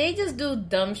 and they just do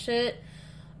dumb shit.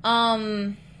 I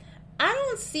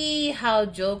don't see how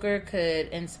Joker could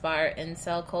inspire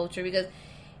incel culture, because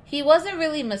he wasn't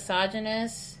really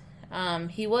misogynist.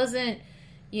 He wasn't,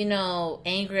 you know,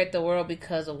 angry at the world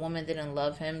because a woman didn't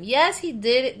love him. Yes, he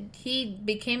did. He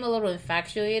became a little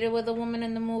infatuated with a woman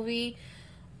in the movie,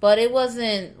 but it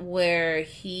wasn't where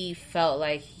he felt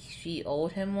like she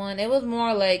owed him one. It was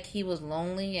more like he was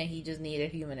lonely and he just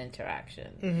needed human interaction.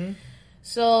 Mm-hmm.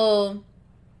 So,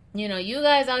 you know, you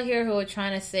guys out here who are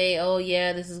trying to say, oh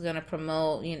yeah, this is going to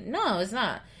promote, no, it's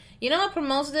not. You know what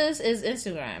promotes this is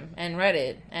Instagram and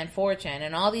Reddit and 4chan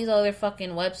and all these other fucking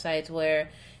websites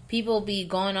where people be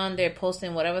going on there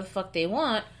posting whatever the fuck they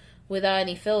want without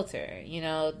any filter. You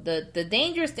know, the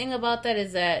dangerous thing about that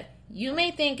is that you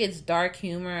may think it's dark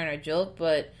humor and a joke,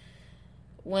 but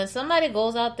when somebody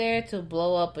goes out there to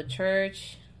blow up a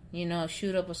church, you know,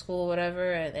 shoot up a school,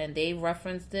 whatever, and they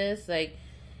reference this, like,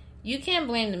 you can't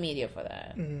blame the media for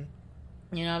that.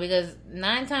 Mm-hmm. You know, because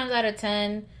 9 times out of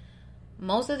 10,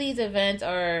 most of these events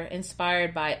are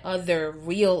inspired by other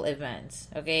real events,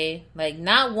 okay? Like,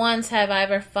 not once have I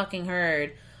ever fucking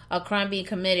heard a crime being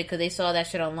committed because they saw that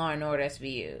shit on Law & Order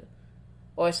SVU.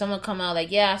 Or someone come out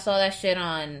like, yeah, I saw that shit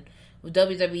on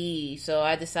WWE, so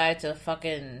I decided to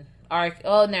fucking...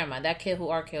 Oh, never mind. That kid who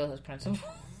R-killed his principal.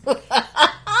 Oh,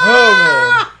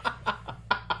 man.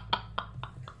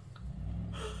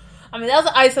 I mean, that was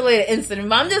an isolated incident,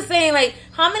 but I'm just saying, like,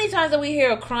 how many times do we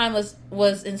hear a crime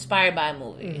was inspired by a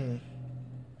movie?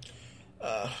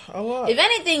 Mm-hmm. A lot. If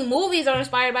anything, movies are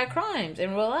inspired by crimes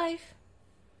in real life.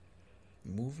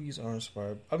 Movies are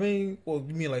inspired. I mean, well,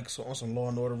 you mean like on some Law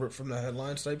and Order ripped from the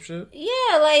headlines type shit?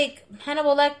 Yeah, like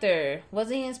Hannibal Lecter. Was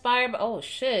he inspired by... Oh,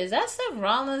 shit. Is that Seth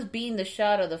Rollins being the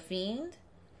shot of the Fiend?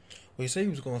 Well, he said he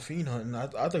was going fiend hunting. I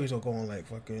thought he was going like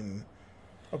fucking...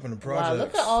 up in the projects. Wow,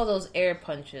 look at all those air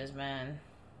punches, man.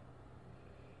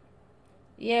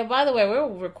 Yeah, by the way, we're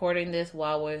recording this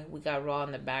while we got Raw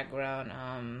in the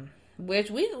background,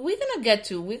 which we're gonna get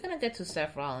to. We're gonna get to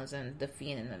Seth Rollins and the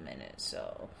Fiend in a minute,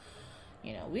 so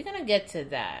you know we're gonna get to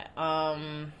that.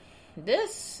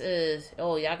 This is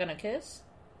y'all gonna kiss?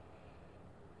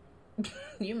 Can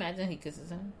you imagine he kisses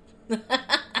him?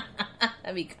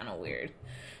 That'd be kind of weird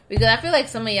because I feel like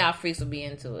some of y'all freaks would be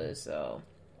into it, so.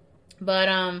 But,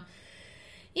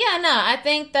 yeah, no, I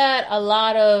think that a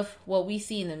lot of what we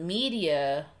see in the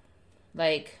media,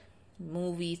 like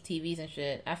movies, TVs and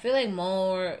shit, I feel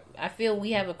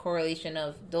we have a correlation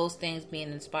of those things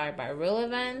being inspired by real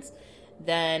events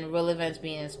than real events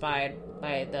being inspired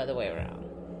by the other way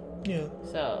around. Yeah.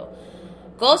 So,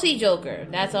 go see Joker.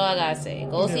 That's all I gotta say.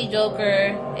 Go see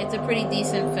Joker. It's a pretty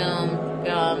decent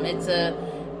film. It's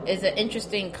an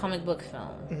interesting comic book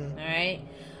film. Mm-hmm. All right?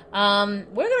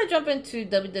 We're gonna jump into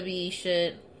WWE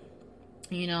shit,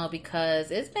 you know, because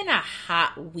it's been a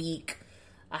hot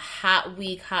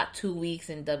 2 weeks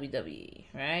in WWE,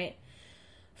 right?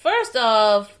 First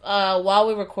off, while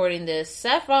we're recording this,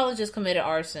 Seth Rollins just committed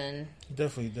arson. He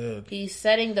definitely did. He's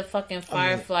setting the fucking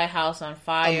Firefly house on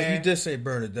fire. I mean, he did say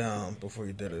burn it down before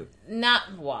he did it.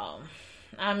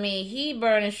 I mean, he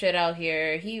burning shit out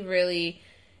here. He really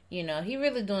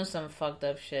doing some fucked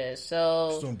up shit.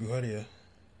 So he's doing brujeria.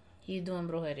 He's doing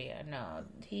brujeria. No,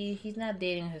 he's not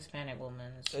dating a Hispanic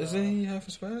woman. So. Isn't he half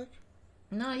Hispanic?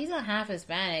 No, he's not half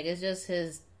Hispanic. It's just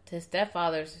his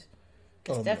stepfather's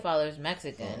stepfather's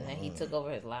Mexican, and he took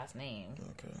over his last name.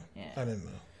 Okay, yeah, I didn't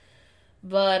know.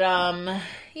 But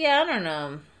yeah, I don't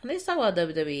know. Let's talk about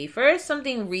WWE first.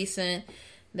 Something recent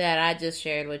that I just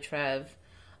shared with Trev.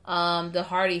 The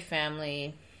Hardy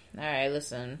family. All right,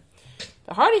 listen.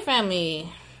 The Hardy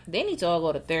family. They need to all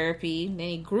go to therapy. They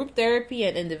need group therapy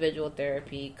and individual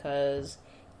therapy because,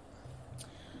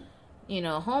 you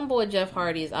know, homeboy Jeff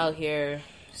Hardy is out here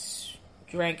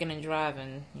drinking and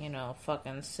driving, you know,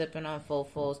 fucking sipping on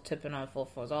full-fulls, tipping on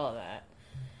full-fulls, all of that.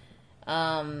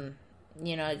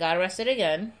 You know, he got arrested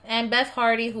again. And Beth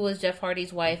Hardy, who was Jeff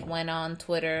Hardy's wife, went on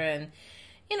Twitter and,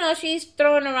 you know, she's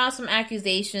throwing around some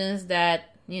accusations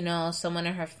that, you know, someone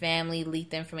in her family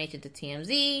leaked information to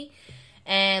TMZ.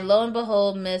 And lo and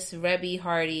behold, Miss Rebby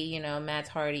Hardy, you know, Matt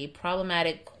Hardy,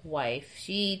 problematic wife.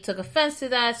 She took offense to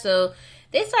that, so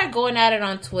they started going at it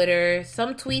on Twitter.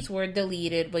 Some tweets were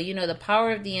deleted, but you know, the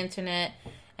power of the internet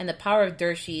and the power of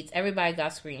dirt sheets, everybody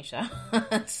got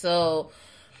screenshots. So,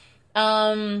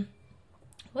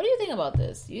 what do you think about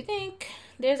this? Do you think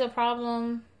there's a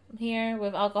problem here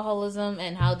with alcoholism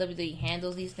and how WWE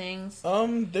handles these things?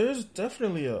 There's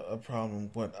definitely a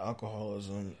problem with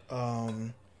alcoholism.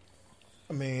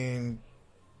 I mean,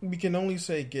 we can only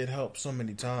say get help so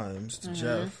many times to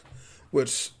Jeff,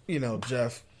 which, you know,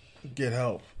 Jeff, get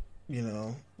help, you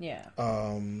know. Yeah.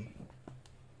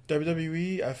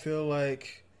 WWE, I feel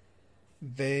like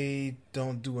they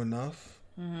don't do enough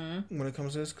when it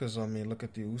comes to this, because, I mean, look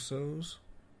at the Usos.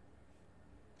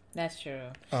 That's true.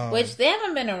 Which, they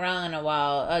haven't been around in a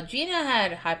while. Gina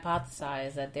had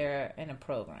hypothesized that they're in a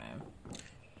program.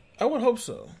 I would hope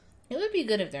so. It would be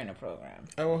good if they're in a program.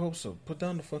 I would hope so. Put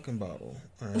down the fucking bottle.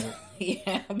 All right?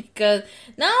 Yeah, because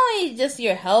not only just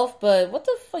your health, but what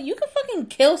the fuck? You can fucking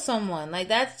kill someone. Like,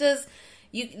 that's just...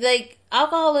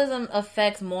 alcoholism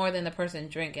affects more than the person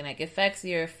drinking. Like, it affects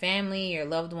your family, your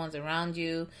loved ones around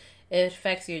you. It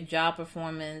affects your job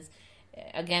performance.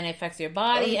 Again, it affects your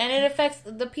body, and it affects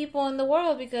the people in the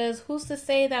world, because who's to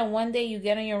say that one day you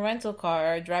get in your rental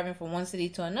car driving from one city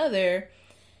to another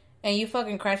and you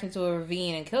fucking crash into a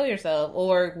ravine and kill yourself,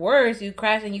 or worse, you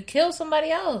crash and you kill somebody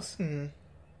else. Yeah,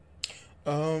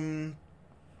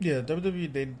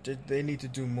 WWE, they need to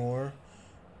do more.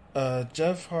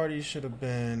 Jeff Hardy should have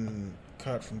been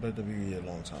cut from WWE a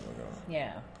long time ago.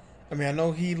 Yeah. I mean, I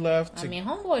know he left.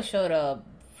 Homeboy showed up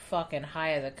fucking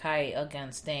high as a kite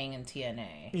against Sting and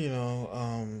TNA. You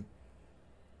know,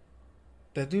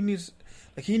 that dude needs,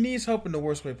 like, he needs help in the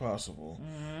worst way possible.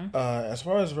 Mm-hmm. As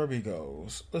far as Rebby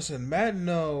goes, listen, Matt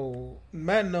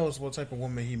knows what type of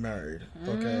woman he married. Mm-hmm.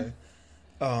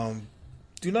 Okay,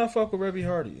 do not fuck with Rebby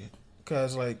Hardy,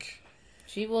 because like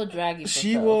she will drag you.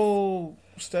 She will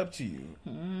step to you,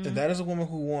 and that is a woman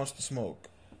who wants to smoke.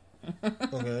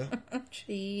 Okay,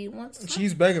 she wants to smoke.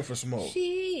 She's begging for smoke.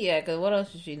 Because what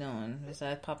else is she doing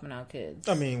besides popping out kids?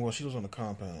 I mean, well, she lives on a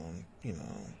compound, you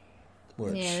know.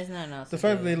 Which, there's nothing else. The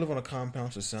fact that they live on a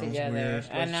compound just sounds weird.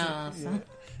 I know.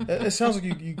 It sounds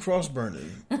like you cross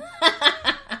burning.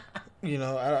 You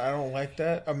know, I don't like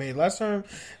that. I mean, last time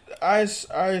I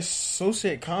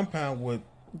associate compound with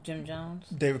Jim Jones,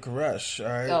 David Koresh.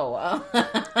 All right. Oh wow.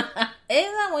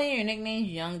 Isn't that one of your nicknames,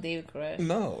 Young David Koresh?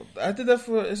 No, I did that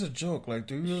it's a joke. Like,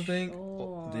 do you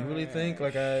really think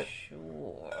like I?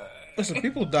 Sure. Listen,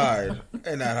 people died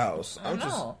in that house. I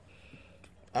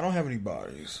don't have any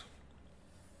bodies.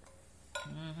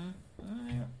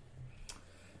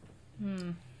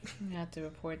 You have to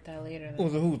report that later. Then.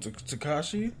 Who?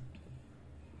 Takashi?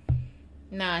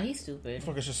 Nah, he's stupid.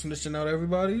 Fucking just snitching out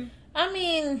everybody. I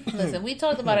mean, listen, we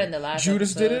talked about it in the last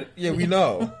Judas episode. did it? Yeah, we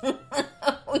know.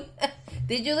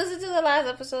 Did you listen to the last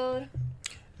episode?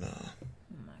 No.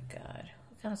 Oh my god.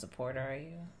 What kind of supporter are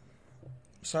you?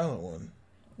 Silent one.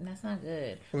 That's not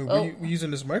good. I mean, we're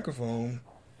using this microphone.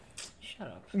 Shut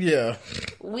up. Yeah.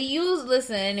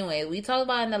 Listen, anyway, we talked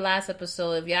about it in the last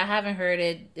episode. If y'all haven't heard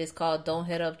it, it's called Don't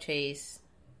Hit Up Chase.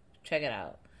 Check it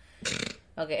out.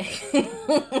 Okay.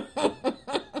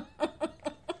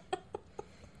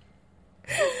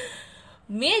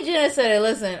 Me and Jenna said it.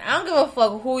 Listen, I don't give a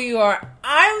fuck who you are.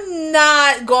 I'm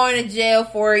not going to jail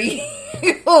for you.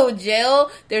 Jail.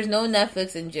 There's no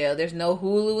Netflix in jail. There's no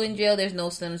Hulu in jail. There's no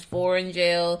Sims 4 in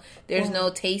jail. There's no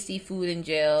tasty food in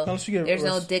jail. There's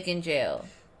no dick in jail.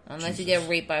 Unless you get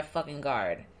raped by a fucking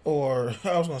guard. Or,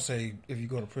 I was going to say, if you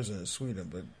go to prison in Sweden,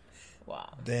 but... Wow.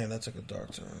 Damn, that took a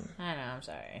dark turn. I know, I'm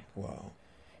sorry. Wow.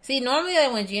 See, normally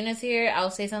like, when Gina's here, I'll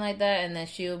say something like that, and then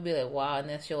she'll be like, wow, and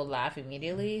then she'll laugh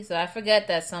immediately. So I forget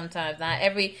that sometimes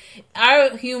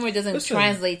our humor doesn't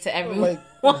translate to everyone.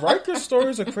 Like, Riker's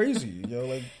stories are crazy, yo.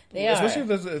 Like, they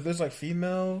especially if there's like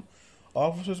female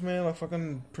officers, man. Like,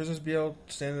 fucking prisoners be out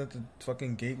standing at the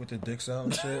fucking gate with their dicks out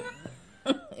and shit.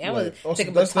 Yeah, I was take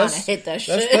a baton and hit that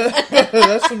shit.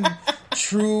 That's some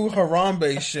true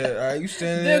Harambe shit. All right, you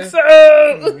standing there. Dicks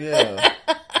out! Yeah.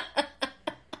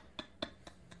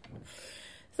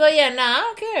 So yeah, I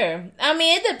don't care. I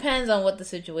mean, it depends on what the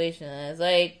situation is.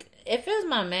 Like, if it's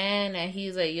my man and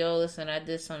he's like, yo, listen, I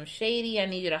did something shady, I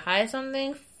need you to hide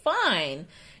something, fine.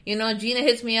 You know, Gina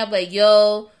hits me up like,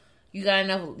 yo, you got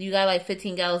like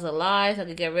 15 gallons of lies, I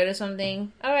could get rid of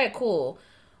something. All right, cool.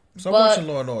 So I'm watching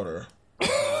Law and Order.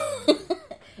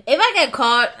 If I get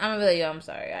caught, I'm gonna be like, yo, I'm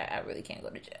sorry, I really can't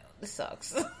go to jail. This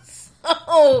sucks.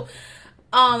 So...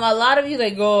 a lot of you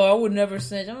like, oh, I would never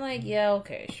snitch. I'm like, yeah,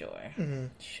 okay, sure. Mm-hmm.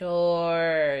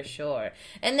 Sure.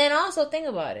 And then also think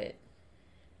about it.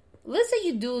 Let's say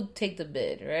you do take the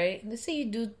bid, right? Let's say you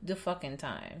do the fucking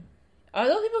time. Are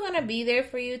those people going to be there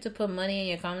for you to put money in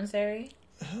your commissary?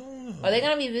 Are they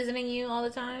going to be visiting you all the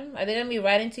time? Are they going to be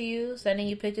writing to you, sending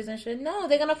you pictures and shit? No,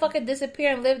 they're going to fucking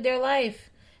disappear and live their life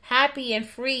happy and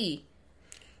free.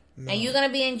 No. And you're going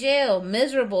to be in jail,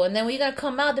 miserable. And then when you're going to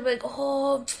come out, they'll be like,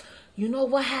 oh... You know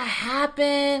what had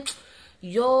happened?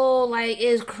 Yo, like,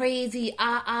 it's crazy.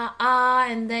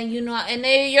 And then, you know, and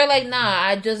then you're like, nah,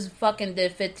 I just fucking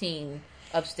did 15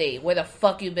 upstate. Where the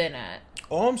fuck you been at?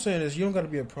 All I'm saying is you don't got to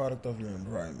be a product of your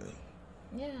environment.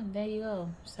 Yeah, there you go.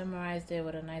 Summarized it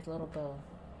with a nice little bow.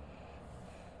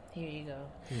 Here you go.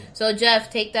 Yeah. So, Jeff,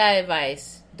 take that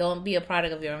advice. Don't be a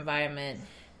product of your environment.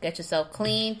 Get yourself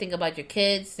clean. Think about your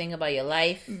kids. Think about your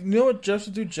life. You know what Jeff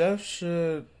should do? Jeff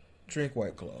should drink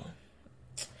White Claw.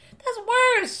 That's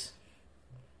worse.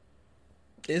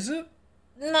 Is it?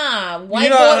 Nah, White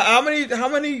Claw. How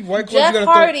many White Claws Jeff you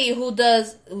gotta Hardy, who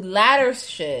does ladder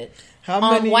shit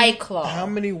on White Claw. How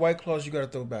many White Claws you gotta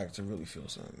throw back to really feel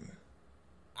something?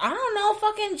 I don't know,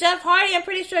 fucking Jeff Hardy. I'm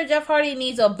pretty sure Jeff Hardy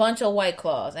needs a bunch of White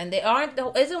Claws, and they aren't.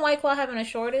 Isn't White Claw having a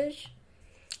shortage?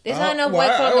 There's not enough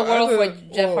White Claw in the world for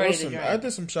Jeff Hardy to drink. I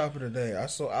did some shopping today. I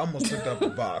almost picked up a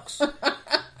box.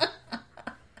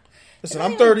 Listen,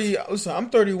 I'm 30. Listen, I'm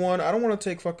 31. I don't want to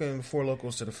take fucking Four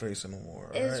Locos to the face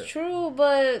anymore. It's right? true,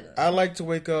 but I like to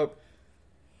wake up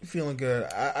feeling good.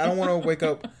 I don't want to wake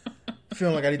up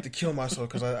feeling like I need to kill myself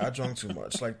because I drank too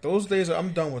much. Like those days,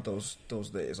 I'm done with those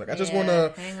days. Like I just want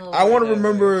to. I want to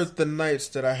remember the nights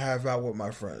that I have out with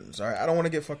my friends. All right? I don't want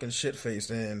to get fucking shit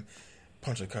faced and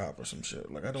punch a cop or some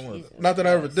shit. Like I don't want. Not that I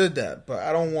ever did that, but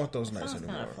I don't want those nights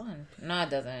anymore. Kind of fun. No, it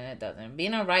doesn't. It doesn't.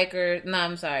 Being a Riker. No,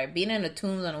 I'm sorry. Being in the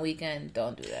Tombs on a weekend.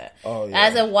 Don't do that. Oh yeah.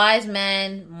 As a wise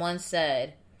man once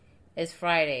said, "It's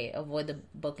Friday. Avoid the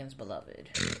bookings, beloved."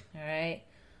 All right.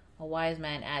 A wise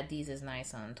man at These is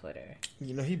nice on Twitter.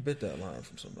 You know, he bit that line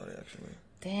from somebody, actually.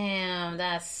 Damn,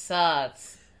 that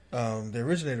sucks. The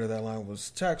originator of that line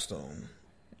was Taxstone.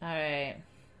 Alright.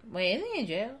 Wait, isn't he in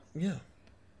jail? Yeah.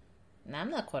 No,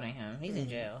 I'm not quoting him. He's in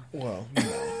jail. Well, you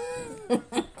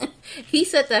know. He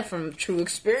said that from true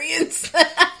experience.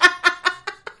 I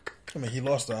mean, he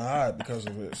lost an eye because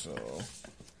of it, so...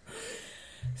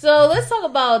 So, let's talk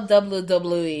about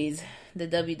WWEs. The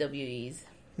WWEs.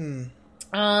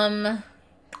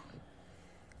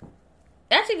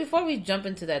 Actually, before we jump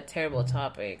into that terrible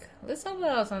topic, let's talk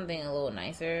about something a little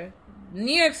nicer.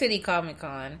 New York City Comic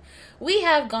Con. We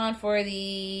have gone for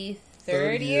the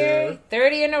third year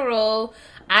in a row.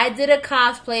 I did a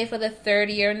cosplay for the third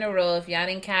year in a row. If y'all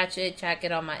didn't catch it, check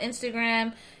it on my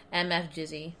Instagram,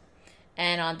 MFJizzy,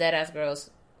 and on Deadass Girls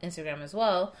Instagram as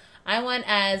well. I went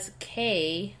as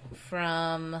Kay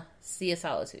from Sea of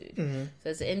Solitude. Mm-hmm. So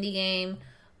it's an indie game.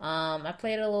 I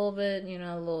played a little bit, you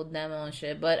know, a little demo and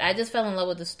shit. But I just fell in love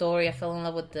with the story. I fell in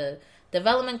love with the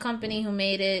development company who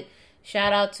made it.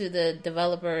 Shout out to the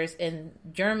developers in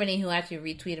Germany who actually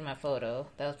retweeted my photo.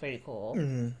 That was pretty cool.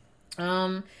 Mm-hmm.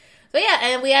 So yeah,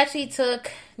 and we actually took,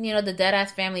 you know, the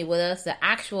Deadass family with us. The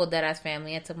actual Deadass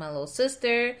family. I took my little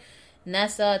sister,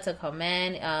 Nessa. I took her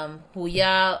man, who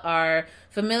y'all are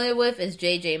familiar with is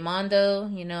JJ Mondo,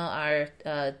 you know, our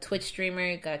Twitch streamer.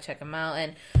 You gotta check him out.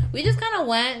 And we just kind of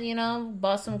went, you know,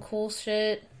 bought some cool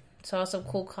shit, saw some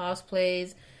cool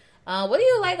cosplays. What do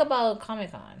you like about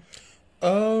Comic-Con?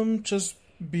 Just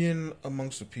being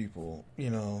amongst the people, you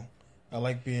know. I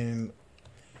like being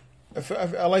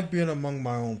among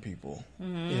my own people.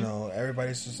 Mm-hmm. You know,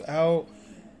 everybody's just out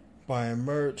buying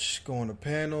merch, going to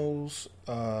panels.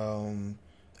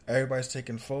 Everybody's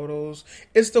taking photos.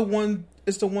 It's the one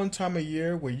time a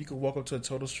year where you can walk up to a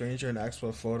total stranger and ask for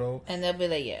a photo, and they'll be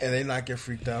like, "Yeah," and they not get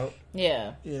freaked out.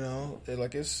 Yeah, you know,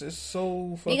 it's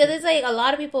so fucking... because it's like a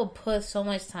lot of people put so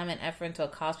much time and effort into a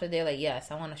cosplay. They're like, "Yes,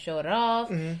 I want to show it off."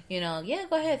 Mm-hmm. You know, yeah,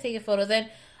 go ahead, take your photos. Then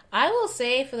I will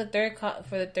say for the third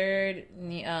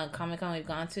Comic-Con we've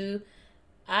gone to,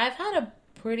 I've had a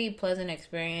pretty pleasant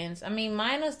experience. I mean,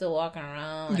 minus the walking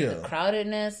around and the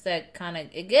crowdedness that kind of,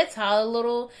 it gets hot a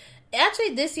little.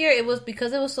 Actually, this year it was,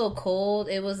 because it was so cold,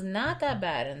 it was not that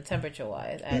bad in temperature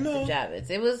wise at the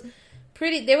Javits. It was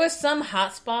pretty. There were some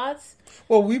hot spots.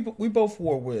 Well, we both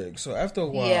wore wigs, so after a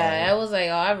while, I was like,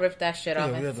 oh, I ripped that shit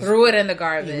off and threw it in the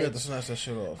garbage. Yeah, we had to snatch that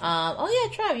shit off. Oh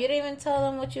yeah, Trav, you didn't even tell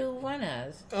them what you went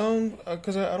as.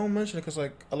 Because I don't mention it because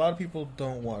like a lot of people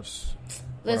don't watch.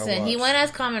 Listen, he went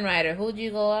as Kamen Rider. Who'd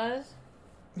you go as?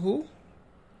 Who?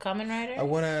 Kamen Rider? I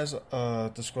went as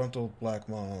disgruntled black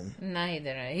mom. No, he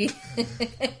didn't.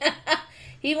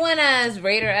 He went as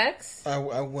Raider X. I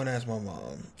went as my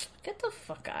mom. Get the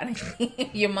fuck out of here.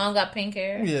 Your mom got pink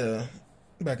hair? Yeah.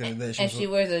 Back in the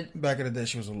day, back in the day,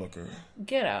 she was a looker.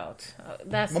 Get out.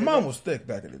 My mom was thick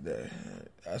back in the day.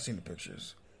 I seen the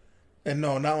pictures. And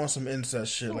no, not on some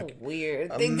incest shit. Like weird.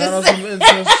 Not on some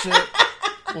incest shit.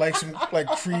 Like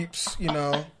creeps, you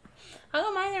know. How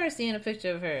come I never seen a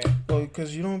picture of her? Well,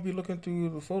 because you don't be looking through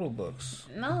the photo books.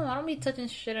 No, I don't be touching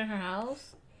shit in her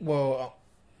house. Well,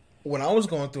 when I was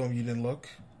going through them, you didn't look.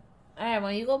 All right,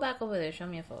 when you go back over there, show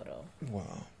me a photo.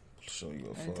 Wow, show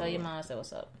you a photo. And tell your mom I said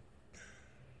what's up.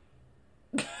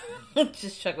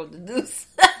 Just check up the deuce.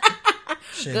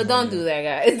 Don't do that,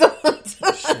 guys. Don't do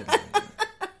that.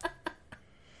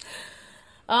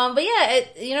 But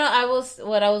yeah,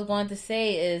 what I was going to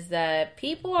say is that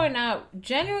people are not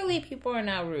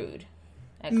rude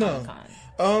at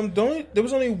Comic-Con. There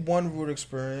was only one rude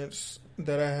experience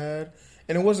that I had,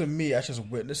 and it wasn't me. I just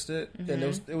witnessed it, mm-hmm. and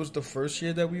it was the first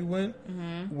year that we went,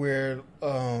 mm-hmm. where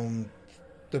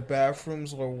the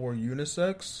bathrooms were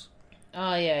unisex.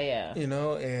 Oh yeah. You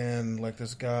know, and like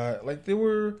this guy, like there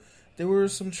were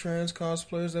some trans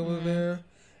cosplayers that were mm-hmm. there,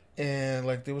 and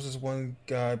like there was this one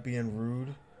guy being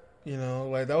rude. You know,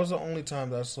 like that was the only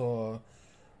time that I saw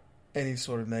any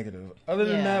sort of negative. Other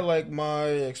than that, like my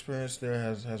experience there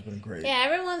has been great. Yeah,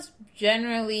 everyone's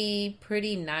generally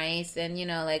pretty nice, and you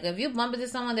know, like if you bump into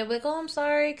someone, they'll be like, "Oh, I'm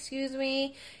sorry, excuse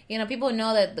me." You know, people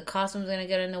know that the costume's gonna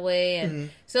get in the way, and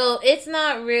so it's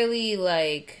not really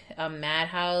like a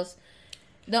madhouse.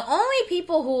 The only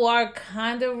people who are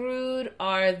kind of rude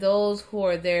are those who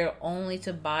are there only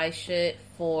to buy shit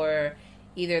for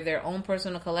either their own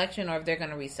personal collection or if they're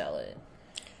gonna resell it.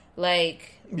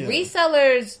 Like,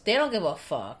 resellers, they don't give a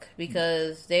fuck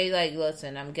because they like,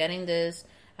 listen, I'm getting this.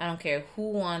 I don't care who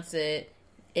wants it.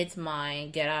 It's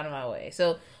mine. Get out of my way.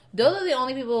 So, those are the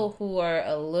only people who are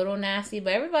a little nasty,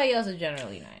 but everybody else is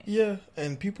generally nice. Yeah,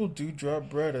 and people do drop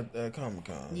bread at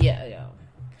Comic-Con. Yeah.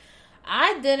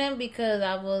 I didn't because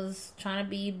I was trying to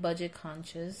be budget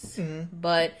conscious.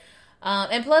 But,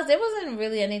 and plus, there wasn't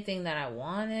really anything that I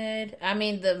wanted. I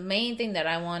mean, the main thing that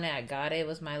I wanted, I got it. It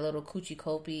was my little Coochie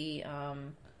Kopi,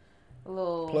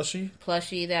 little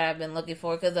plushie that I've been looking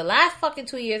for. Because the last fucking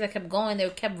 2 years I kept going, they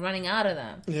kept running out of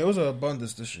them. Yeah, it was an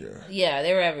abundance this year. Yeah,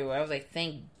 they were everywhere. I was like,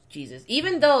 thank Jesus.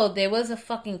 Even though there was a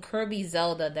fucking Kirby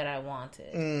Zelda that I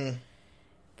wanted.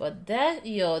 But that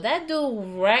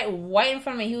dude right in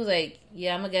front of me, he was like,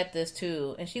 yeah, I'm gonna get this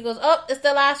too. And she goes, oh, it's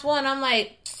the last one. I'm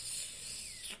like,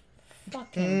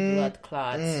 fucking blood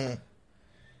clots.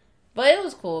 But it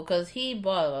was cool because he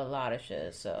bought a lot of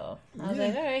shit. So I was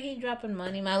like, all right, he dropping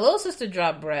money. My little sister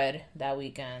dropped bread that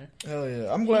weekend. Hell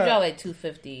yeah, She dropped like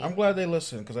 $250. I'm glad they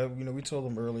listened because we told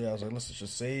them earlier. I was like, listen,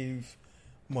 just save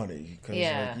money because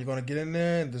like, you're gonna get in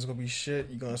there and there's gonna be shit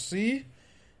you're gonna see.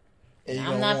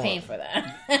 I'm not paying for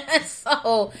that.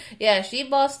 So, yeah, she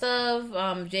bought stuff.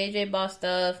 JJ bought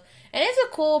stuff. And it's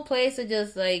a cool place to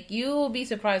just, like, you'll be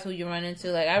surprised who you run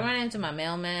into. Like, I ran into my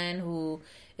mailman who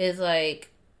is,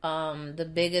 like, the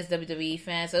biggest WWE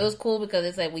fan. So it was cool because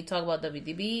it's, like, we talk about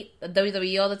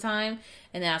WWE all the time.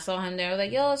 And then I saw him there. I was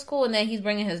like, yo, it's cool. And then he's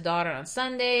bringing his daughter on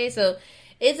Sunday. So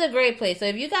it's a great place. So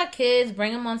if you got kids,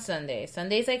 bring them on Sunday.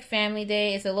 Sunday's like family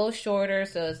day. It's a little shorter,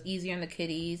 so it's easier on the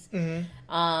kiddies.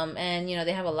 And, you know,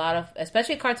 they have a lot of,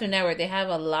 especially Cartoon Network, they have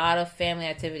a lot of family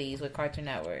activities with Cartoon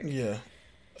Network. Yeah.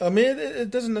 I mean,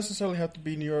 it doesn't necessarily have to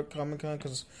be New York Comic Con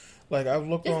because, like, I've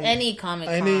looked just on any Comic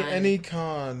Con. Any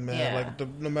con, man. Yeah.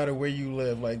 Like, no matter where you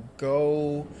live, like,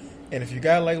 go. And if you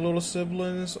got, like, little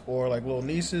siblings or, like, little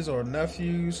nieces or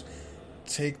nephews,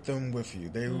 take them with you.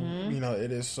 They, you know,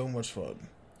 it is so much fun.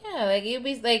 Yeah, like, you'd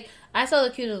be, like, I saw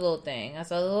the cutest little thing. I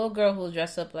saw the little girl who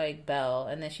dressed up like Belle,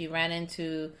 and then she ran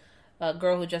into a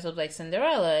girl who dressed up like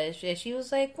Cinderella, and she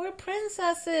was like, we're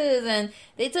princesses, and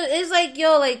it's like,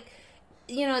 yo, like,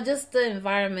 you know, just the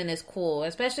environment is cool,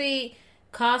 especially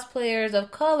cosplayers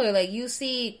of color. Like, you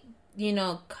see, you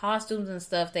know, costumes and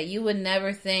stuff that you would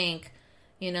never think,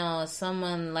 you know,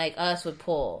 someone like us would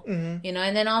pull, you know,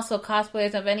 and then also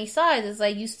cosplayers of any size. It's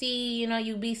like, you see, you know,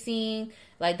 you be seeing,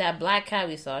 like, that black cat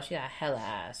we saw, she got hella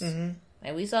ass.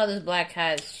 Like, we saw this black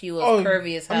cat, she was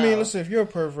curvy as hell. I mean, listen, if you're a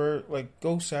pervert, like,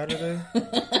 go Saturday.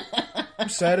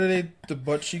 Saturday, the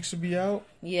butt cheeks will be out.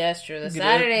 Yeah, that's true. The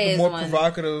Saturday is more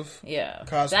provocative. Yeah.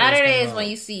 Saturday is when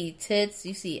you see tits,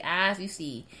 you see ass, you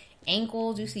see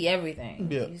ankles, you see everything.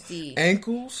 Yeah. You see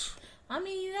ankles. I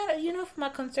mean, you know, for my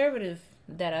conservative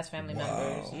Deadass family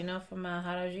members, you know, for my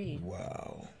Haraji.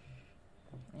 Wow.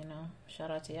 You know,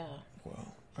 shout out to y'all. Wow.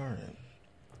 All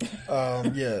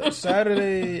right. Yeah,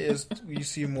 Saturday is you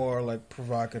see more like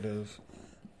provocative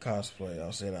cosplay.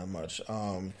 I'll say that much.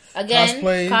 Again,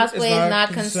 cosplay is not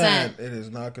consent. It is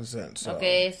not consent. So.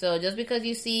 Okay, so just because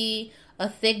you see a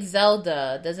thick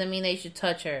Zelda doesn't mean that you should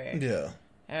touch her. Yeah.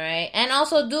 All right, and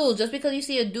also, dude, just because you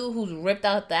see a dude who's ripped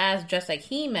out the ass dressed like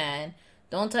He-Man,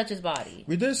 don't touch his body.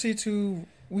 We did see two.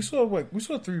 We saw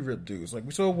 3 ripped dudes. Like,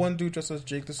 we saw one dude dressed as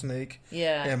Jake the Snake.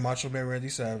 Yeah. And Macho Man Randy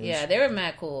Savage. Yeah, they were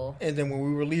mad cool. And then when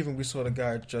we were leaving, we saw the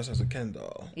guy dressed as a Ken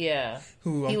doll. Yeah.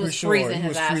 Who I'm pretty sure he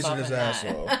was freezing his ass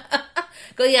off.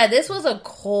 But yeah, this was a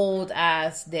cold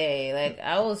ass day. Like,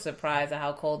 I was surprised at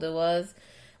how cold it was.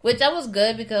 Which that was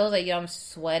good because I was like, yo, I'm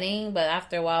sweating. But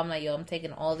after a while, I'm like, yo, I'm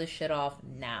taking all this shit off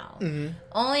now.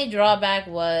 Only drawback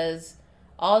was,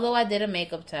 although I did a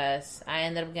makeup test, I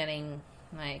ended up getting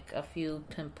like a few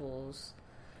pimples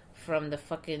from the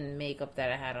fucking makeup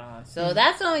that I had on. So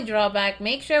that's the only drawback.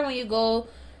 Make sure when you go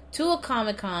to a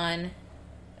Comic-Con,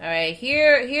 alright,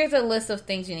 here's a list of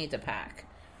things you need to pack.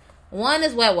 One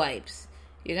is wet wipes.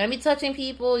 You're gonna be touching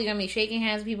people, you're gonna be shaking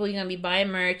hands with people, you're gonna be buying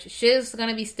merch. Shit's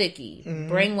gonna be sticky.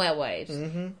 Bring wet wipes.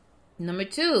 Number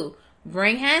 2,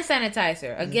 bring hand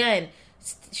sanitizer. Again,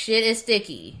 shit is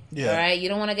sticky. Alright, you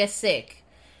don't want to get sick.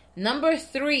 Number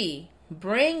 3,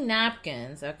 bring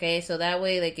napkins, okay? So that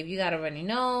way, like, if you got a runny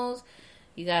nose,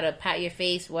 you gotta pat your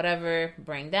face, whatever,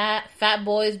 bring that. Fat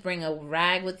boys, bring a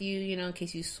rag with you, you know, in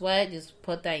case you sweat. Just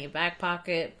put that in your back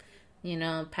pocket, you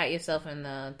know, pat yourself in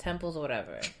the temples or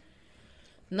whatever.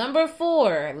 Number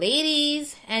 4,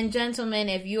 ladies and gentlemen,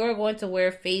 if you are going to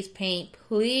wear face paint,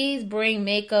 please bring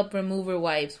makeup remover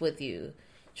wipes with you.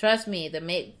 Trust me, the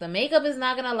makeup is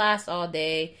not gonna last all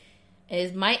day.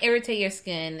 It might irritate your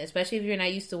skin, especially if you're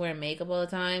not used to wearing makeup all the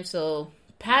time. So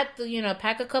pack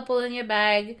a couple in your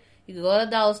bag. You can go to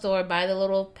the dollar store, buy the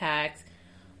little packs,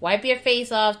 wipe your face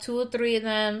off, 2 or 3 of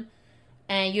them,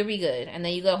 and you'll be good. And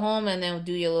then you go home and then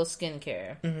do your little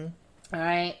skincare. Mm-hmm. All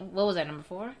right. What was that, number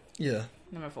 4? Yeah.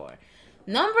 Number 4.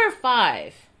 Number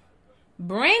 5.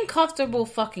 Bring comfortable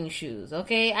fucking shoes,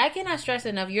 okay? I cannot stress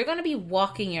enough. You're going to be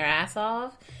walking your ass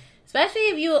off, especially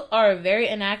if you are very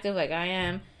inactive like I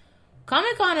am.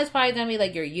 Comic-Con is probably going to be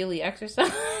like your yearly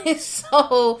exercise.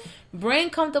 So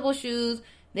bring comfortable shoes.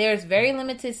 There's very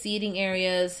limited seating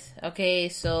areas, okay?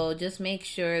 So just make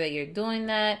sure that you're doing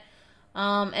that.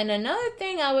 And another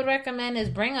thing I would recommend is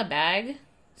bring a bag.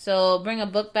 So bring a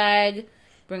book bag,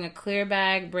 bring a clear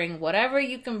bag, bring whatever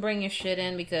you can bring your shit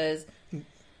in, because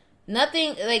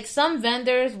nothing, like, some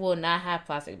vendors will not have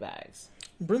plastic bags.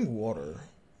 Bring water.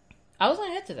 I was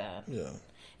going to get to that. Yeah.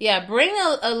 Yeah, bring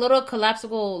a little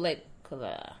collapsible, like,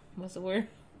 what's the word?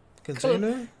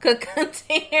 Container?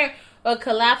 Container. Or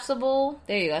collapsible.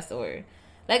 There you go, that's the word.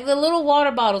 Like the little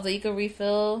water bottles that you can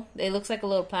refill. It looks like a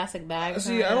little plastic bag.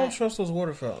 See, I don't trust those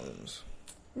water fountains.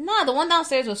 Nah, the one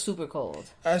downstairs was super cold.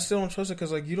 I still don't trust it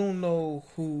because, like, you don't know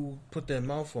who put their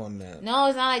mouth on that. No,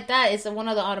 it's not like that. It's one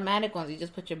of the automatic ones. You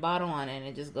just put your bottle on it and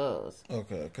it just goes.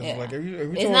 Okay, because yeah. like every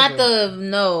it's not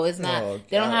no, it's not. Oh,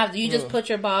 they don't have. You just put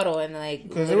your bottle and like.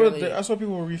 Because I saw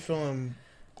people refilling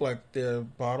like their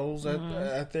bottles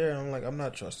at there, and I'm like, I'm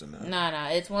not trusting that. Nah,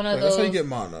 it's one of like, those. That's how you get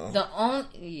mono.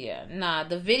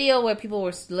 The video where people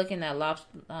were looking at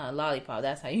lollipop.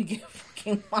 That's how you get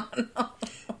fucking mono.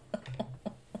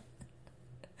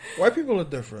 White people are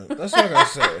different. That's all I gotta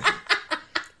say.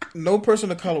 No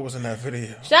person of color was in that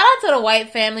video. Shout out to the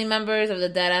white family members of the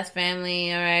Deadass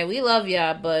family. All right, we love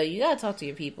y'all, but you gotta talk to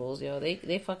your peoples, yo.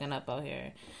 They fucking up out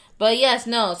here. But yes,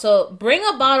 no. So bring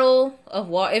a bottle of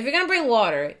water. If you're gonna bring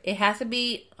water, it has to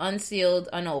be unsealed,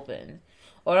 unopened,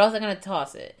 or else they're gonna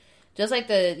toss it. Just like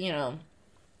the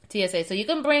TSA. So you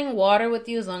can bring water with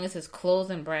you as long as it's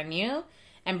closed and brand new,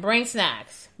 and bring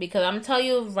snacks, because I'm telling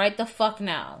you right the fuck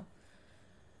now.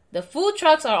 The food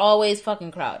trucks are always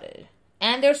fucking crowded.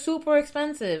 And they're super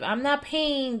expensive. I'm not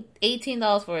paying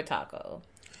 $18 for a taco.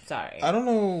 Sorry. I don't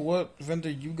know what vendor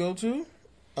you go to.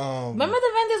 Remember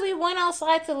the vendors we went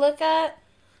outside to look at?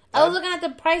 I was looking at the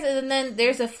prices, and then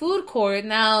there's a food court.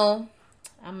 Now,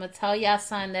 I'm going to tell y'all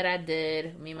something that I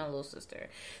did. Me and my little sister.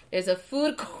 There's a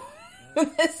food court.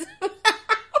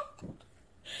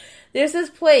 There's this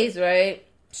place, right?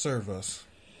 Serve us.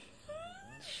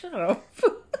 Shut up.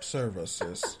 Serve us,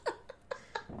 sis.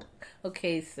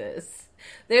 Okay, sis.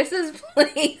 There's this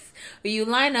place where you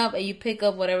line up and you pick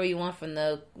up whatever you want from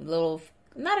the little,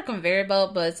 not a conveyor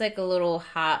belt, but it's like a little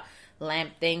hot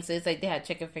lamp thing. So it's like they had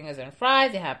chicken fingers and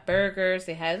fries, they had burgers,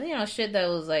 they had, shit that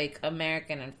was like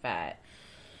American and fat.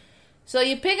 So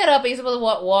you pick it up and you're supposed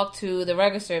to walk to the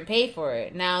register and pay for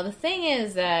it. Now, the thing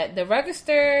is that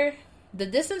the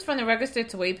distance from the register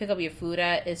to where you pick up your food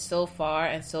at is so far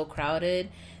and so crowded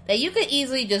that you could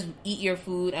easily just eat your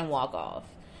food and walk off.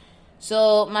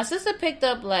 So my sister picked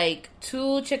up like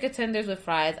 2 chicken tenders with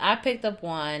fries. I picked up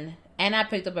 1, and I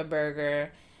picked up a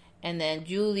burger. And then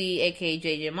Julie, aka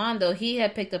JJ Mondo, he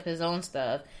had picked up his own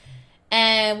stuff.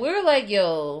 And we were like,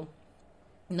 yo,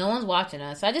 no one's watching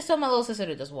us. So I just told my little sister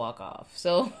to just walk off.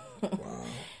 So, wow.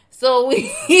 So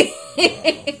we,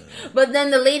 but then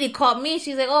the lady called me.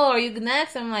 She's like, "Oh, are you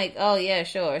next?" I'm like, "Oh yeah,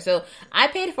 sure." So I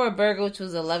paid for a burger, which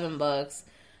was $11,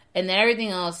 and then everything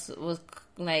else was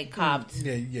like copped.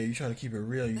 Yeah. You trying to keep it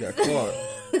real? You got caught.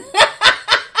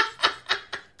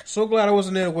 So glad I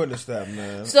wasn't there to witness that,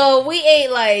 man. So we ate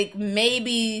like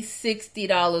maybe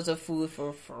 $60 of food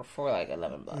for like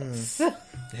 $11.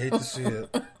 Hate to see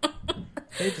it.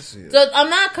 Hate to see it. So I'm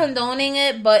not condoning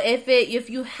it, but if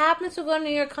you happen to go to New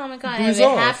York Comic Con and if it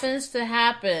happens to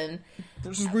happen,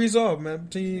 just breeze off, man.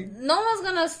 No one's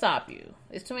gonna stop you.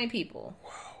 It's too many people.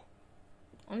 Wow.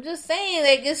 I'm just saying,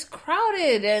 like, it's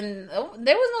crowded and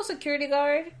there was no security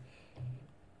guard.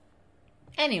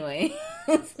 Anyway,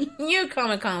 New York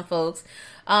Comic Con, folks.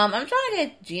 I'm trying to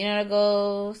get Gina to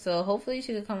go, so hopefully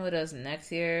she could come with us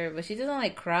next year. But she doesn't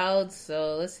like crowds,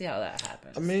 so let's see how that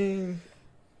happens. I mean,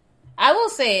 I will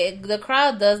say, the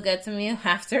crowd does get to me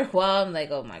after a while. I'm like,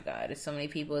 oh my god, there's so many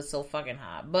people, it's so fucking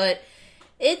hot. But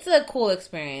it's a cool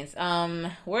experience.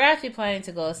 We're actually planning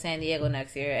to go to San Diego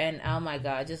next year, and oh my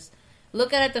god, just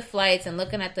looking at the flights and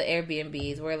looking at the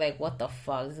Airbnbs, we're like, what the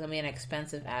fuck? This is gonna be an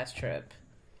expensive ass trip.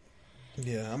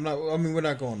 Yeah, we're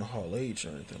not going to Hall H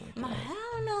or anything like that.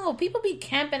 I don't know. People be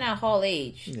camping at Hall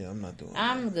H. Yeah, I'm not doing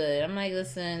I'm good. I'm like,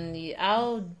 listen,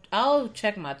 I'll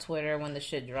check my Twitter when the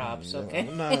shit drops, okay?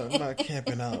 I'm not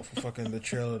camping out for fucking the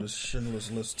trailer to Schindler's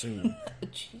List 2.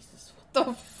 Jesus, what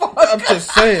the fuck?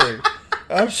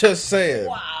 I'm just saying.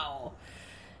 Wow.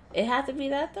 It had to be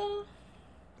that, though?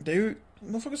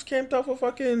 Motherfuckers camped out for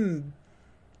fucking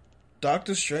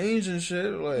Doctor Strange and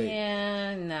shit. Like,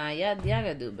 yeah, nah, y'all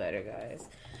gotta do better, guys.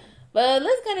 But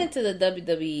let's get into the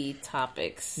WWE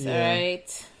topics,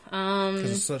 alright?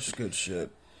 Because it's such good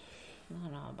shit. I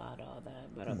don't know about all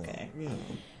that, but okay. Well, you know.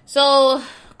 So,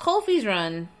 Kofi's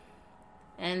run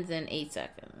ends in 8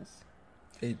 seconds.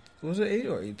 8, was it 8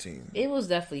 or 18? It was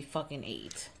definitely fucking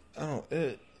 8. I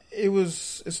don't. It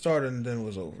started and then it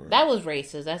was over. That was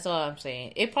racist. That's all I'm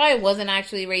saying. It probably wasn't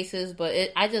actually racist, but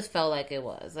I just felt like it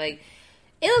was. Like,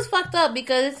 it was fucked up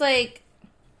because it's like,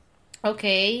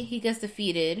 okay, he gets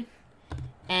defeated,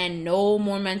 and no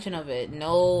more mention of it.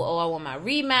 No, oh, I want my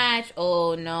rematch.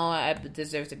 Oh, no, I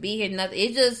deserve to be here.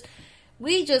 Nothing.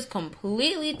 We just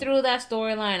completely threw that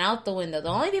storyline out the window. The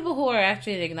only people who are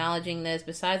actually acknowledging this,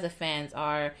 besides the fans,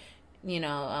 are,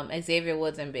 Xavier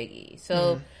Woods and Big E.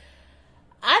 So,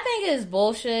 I think it's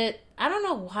bullshit. I don't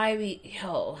know why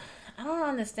I don't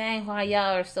understand why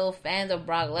y'all are so fans of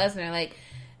Brock Lesnar. Like,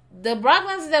 the Brock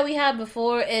Lesnar that we had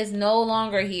before is no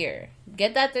longer here.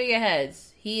 Get that through your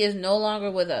heads. He is no longer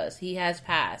with us. He has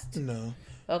passed. No.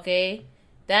 Okay?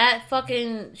 That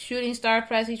fucking shooting star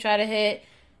press he tried to hit,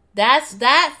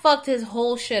 that fucked his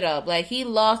whole shit up. Like, he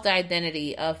lost the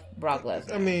identity of Brock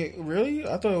Lesnar. I mean, really?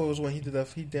 I thought it was when he did that.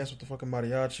 He danced with the fucking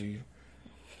mariachi.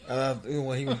 I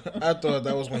thought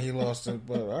that was when he lost it,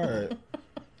 but alright.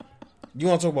 You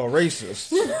want to talk about racist?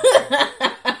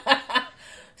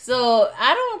 So,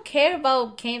 I don't care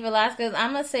about Cain Velasquez.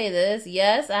 I'm going to say this.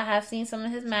 Yes, I have seen some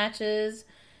of his matches.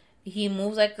 He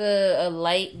moves like a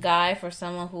light guy for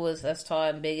someone who is as tall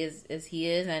and big as he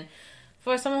is. And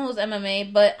for someone who's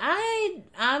MMA. But I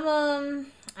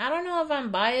don't know if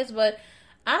I'm biased, but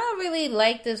I don't really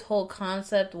like this whole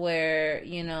concept where,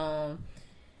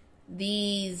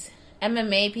 these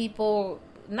MMA people,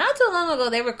 not too long ago,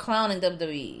 they were clowning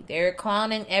WWE. They were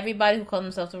clowning everybody who called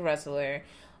themselves a wrestler.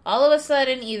 All of a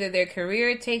sudden, either their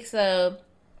career takes a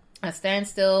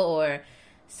standstill or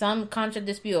some contract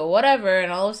dispute or whatever,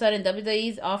 and all of a sudden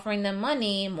WWE's offering them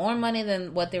money, more money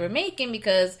than what they were making,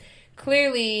 because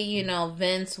clearly,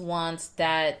 Vince wants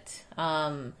that,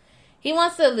 he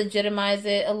wants to legitimize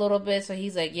it a little bit, so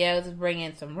he's like, yeah, let's bring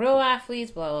in some real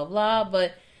athletes, blah, blah, blah,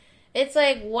 but it's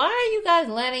like, why are you guys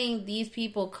letting these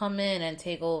people come in and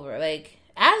take over? Like,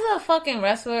 as a fucking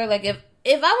wrestler, like, if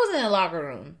I was in the locker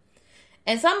room,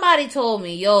 and somebody told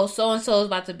me, yo, so-and-so is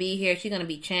about to be here, she's going to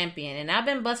be champion, and I've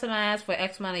been busting my ass for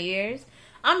X amount of years,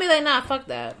 I'm be like, nah, fuck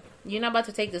that. You're not about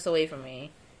to take this away from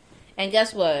me. And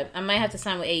guess what? I might have to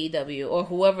sign with AEW or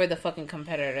whoever the fucking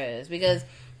competitor is. Because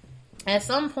at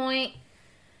some point,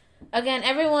 again,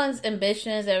 everyone's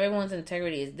ambitions, everyone's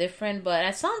integrity is different, but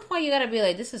at some point you got to be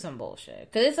like, this is some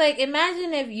bullshit. Because it's like,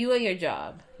 imagine if you at your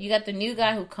job, you got the new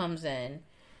guy who comes in,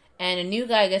 and a new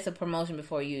guy gets a promotion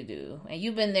before you do, and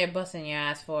you've been there busting your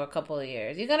ass for a couple of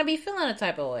years, you're going to be feeling a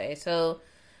type of way. So,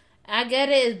 I get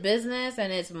it, it's business,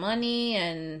 and it's money,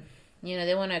 and,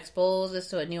 they want to expose this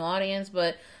to a new audience,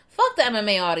 but fuck the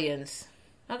MMA audience,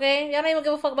 okay? Y'all don't even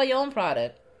give a fuck about your own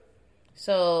product.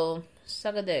 So,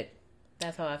 suck a dick.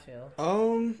 That's how I feel.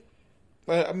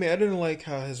 I mean, I didn't like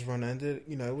how his run ended.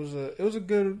 It was a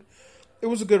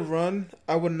good run.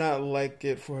 I would not like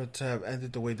it for it to have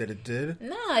ended the way that it did.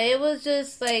 No, it was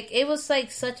just like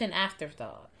such an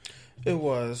afterthought. It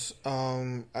was.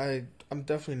 I'm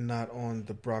definitely not on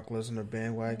the Brock Lesnar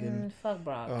bandwagon. Fuck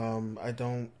Brock. I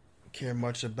don't care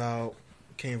much about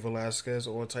Cain Velasquez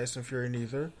or Tyson Fury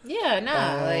neither. Yeah,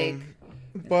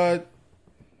 but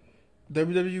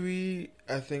WWE,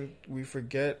 I think we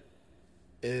forget,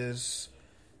 is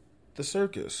the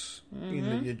circus.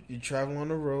 Mm-hmm. You travel on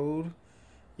the road,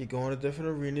 you go into different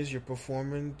arenas, you're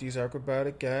performing these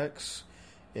acrobatic acts,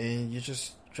 and you're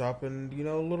just dropping, you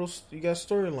got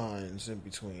storylines in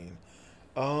between.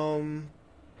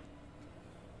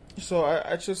 So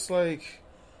I just I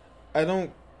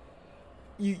don't.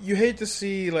 You hate to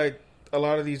see a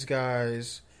lot of these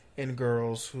guys and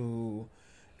girls who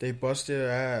they bust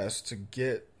their ass to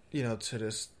get to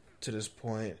this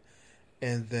point,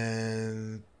 and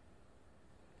then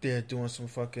there doing some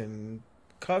fucking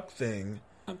cuck thing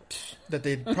that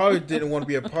they probably didn't want to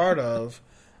be a part of,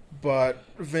 but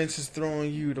Vince is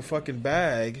throwing you the fucking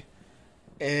bag,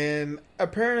 and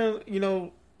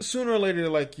apparently, sooner or later,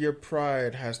 like, your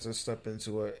pride has to step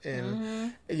into it,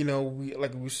 and we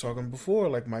was talking before,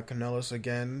 like Mike Kanellis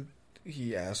again,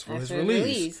 he asked for his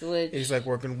release. He's like,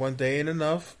 working one day ain't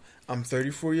enough. I'm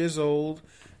 34 years old.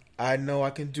 I know I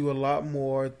can do a lot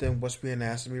more than what's being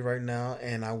asked of me right now,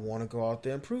 and I want to go out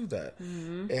there and prove that.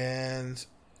 And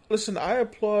listen, I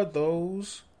applaud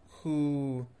those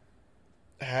who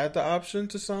had the option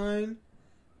to sign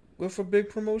with a big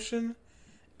promotion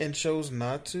and chose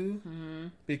not to,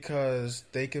 because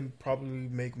they can probably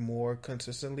make more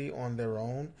consistently on their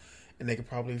own, and they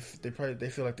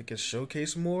feel like they can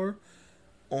showcase more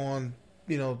on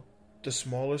the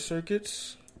smaller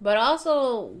circuits. But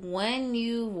also, when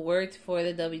you worked for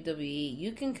the WWE,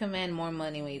 you can command more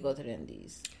money when you go to the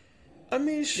Indies. I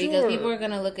mean, sure. Because people are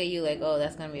gonna look at you like, oh,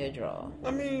 that's gonna be a draw. I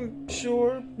mean,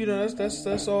 sure.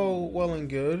 That's all well and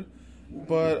good.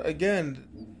 But again,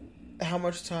 how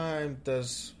much time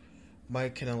does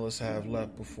Mike Kanellis have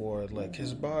left before, like,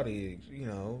 his body?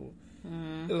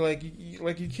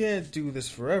 Like you can't do this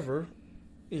forever.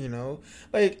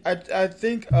 Like I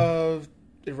think of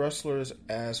the wrestlers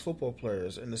as football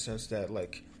players in the sense that,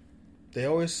 like, they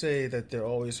always say that they're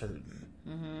always hurting.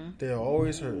 They're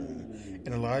always hurting.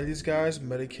 And a lot of these guys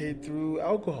medicate through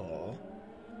alcohol.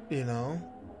 A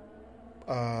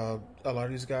lot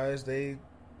of these guys, they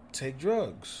take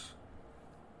drugs.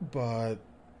 But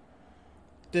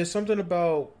there's something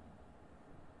about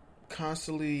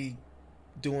constantly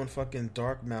doing fucking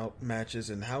dark matches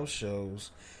and house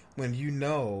shows when you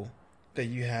know that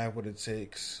you have what it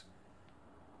takes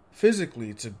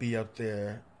physically to be up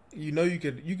there.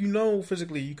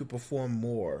 Physically you could perform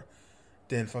more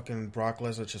than fucking Brock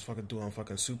Lesnar just fucking doing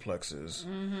fucking suplexes.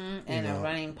 And a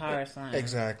running power slam.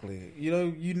 Exactly. He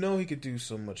could do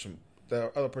so much,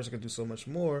 the other person could do so much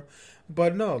more,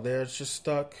 but no, they're just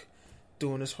stuck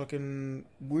doing this fucking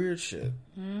weird shit.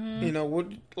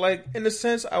 Like, in a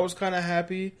sense, I was kind of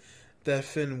happy that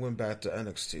Finn went back to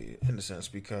NXT, in a sense,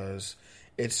 because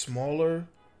it's smaller.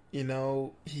 He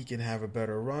can have a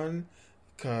better run.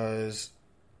 Because,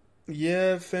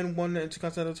 yeah, Finn won the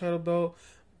Intercontinental title belt,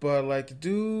 but, like,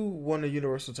 dude won the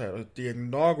Universal title, the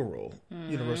inaugural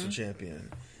Universal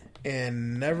Champion,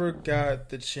 and never got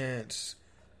the chance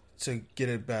to get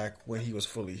it back when he was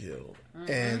fully healed.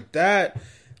 And that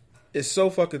is so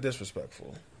fucking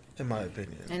disrespectful, in my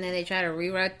opinion. And then they try to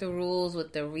rewrite the rules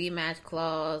with the rematch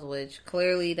clause, which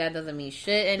clearly that doesn't mean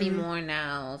shit anymore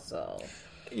now, so...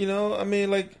 I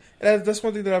mean, like, that's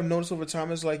one thing that I've noticed over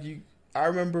time is, like, I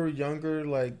remember younger,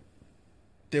 like,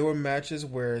 there were matches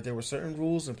where there were certain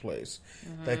rules in place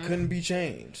that couldn't be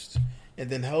changed. And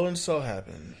then Hell in a Cell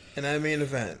happened. And that main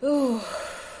event.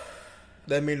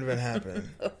 That main event happened.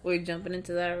 We're jumping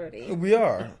into that already. We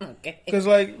are. Okay. Because,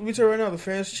 like, let me tell you right now, the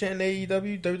fans chanting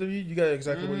AEW, WWE, you got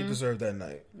exactly what you deserved that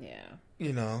night. Yeah.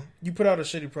 You put out a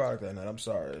shitty product that night. I'm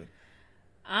sorry.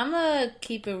 I'm gonna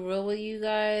keep it real with you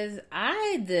guys.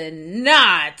 I did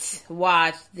not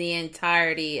watch the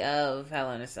entirety of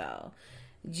Hell in a Cell.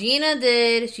 Gina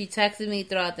did. She texted me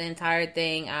throughout the entire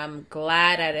thing. I'm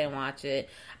glad I didn't watch it.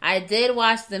 I did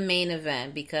watch the main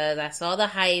event because I saw the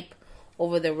hype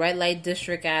over the red light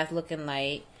district ass looking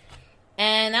light.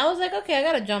 And I was like, okay, I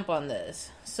gotta jump on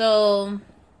this. So,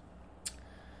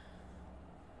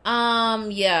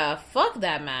 yeah, fuck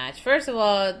that match. First of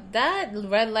all, that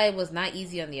red light was not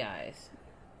easy on the eyes.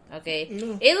 Okay?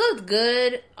 No. It looked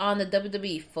good on the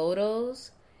WWE photos.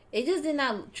 It just did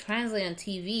not translate on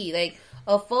TV. Like,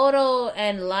 a photo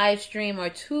and live stream are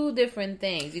two different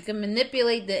things. You can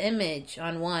manipulate the image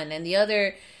on one and the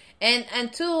other.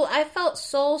 And two, I felt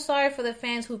so sorry for the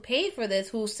fans who paid for this,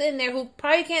 who's sitting there, who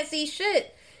probably can't see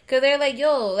shit. Because they're like,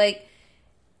 yo, like,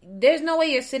 there's no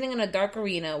way you're sitting in a dark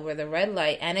arena with a red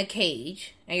light and a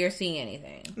cage and you're seeing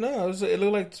anything. No, it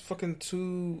looked like fucking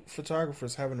two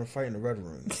photographers having a fight in the red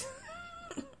room.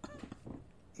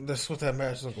 That's what that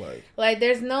match looked like. Like,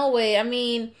 there's no way. I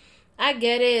mean, I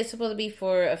get it. It's supposed to be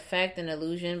for effect and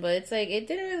illusion, but it's like, it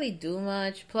didn't really do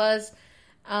much. Plus,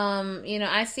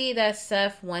 I see that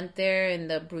Seth went there and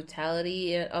the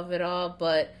brutality of it all,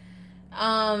 but,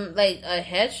 like, a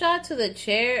headshot to the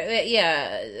chair,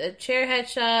 a chair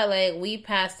headshot, like, we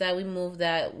passed that, we moved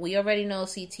that. We already know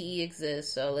CTE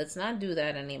exists, so let's not do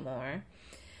that anymore.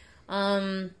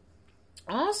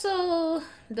 Also,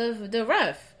 the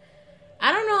ref.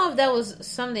 I don't know if that was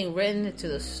something written to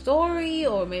the story,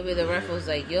 or maybe the ref was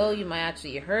like, yo, you might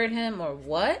actually hurt him, or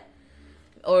what.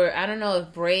 or I don't know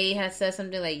if Bray has said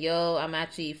something like, yo, I'm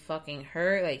actually fucking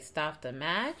hurt, like, stop the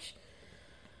match.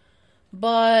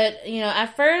 But, you know,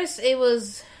 at first it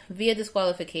was via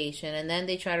disqualification, and then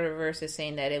they try to reverse it,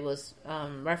 saying that it was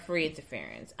referee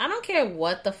interference. I don't care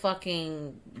what the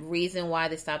fucking reason why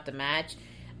they stopped the match.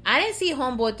 I didn't see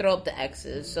Homeboy throw up the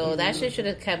X's, so that shit should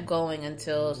have kept going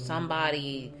until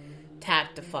somebody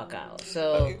tapped the fuck out.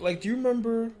 So, like, do you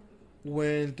remember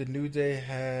when the New Day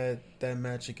had that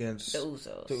match against the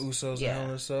Usos? The Usos, yeah.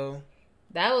 And so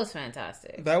that was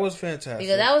fantastic. That was fantastic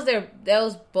because that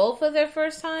was both of their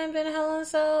first time in Hell in a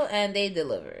Cell, and they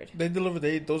delivered.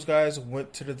 Those guys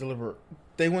went to the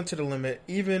They went to the limit,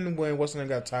 even when what's name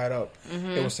got tied up.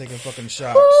 Mm-hmm. It was taking fucking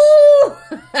shots.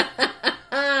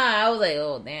 I was like,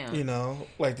 oh damn. You know,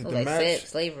 like did the match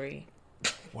slavery?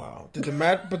 Wow. Did the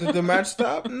match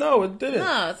stop? No, it didn't.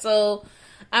 No. So,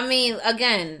 I mean,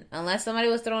 again, unless somebody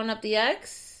was throwing up the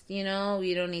X, you know,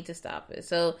 we don't need to stop it.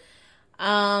 So,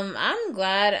 I'm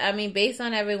glad. I mean, based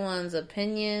on everyone's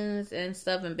opinions and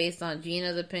stuff, and based on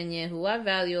Gina's opinion, who I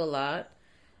value a lot,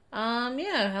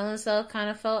 yeah, Hell in a Cell kind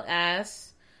of felt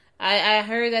ass. I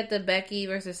heard that the Becky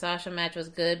versus Sasha match was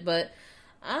good, but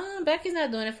Becky's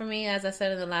not doing it for me, as I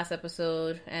said in the last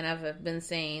episode, and I've been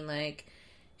saying, like,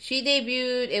 she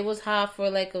debuted, it was hot for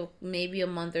like maybe a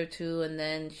month or two, and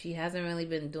then she hasn't really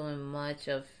been doing much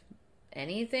of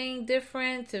anything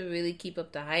different to really keep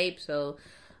up the hype, so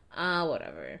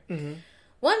whatever. Mm-hmm.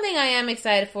 One thing I am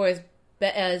excited for is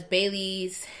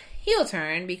Bayley's heel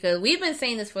turn, because we've been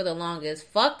saying this for the longest.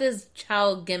 Fuck this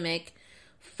child gimmick.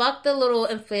 Fuck the little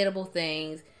inflatable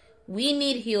things. We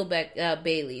need heel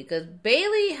Bayley, because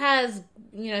Bayley has,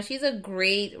 you know, she's a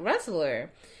great wrestler.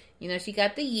 You know, she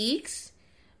got the yeeks.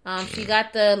 She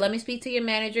got the let me speak to your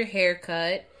manager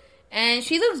haircut. And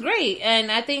she looks great.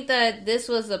 And I think that this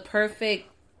was the perfect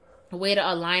way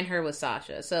to align her with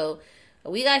Sasha. So,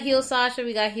 we got heel Sasha,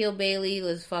 we got heel Bayley.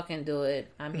 Let's fucking do it.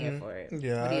 I'm here for it.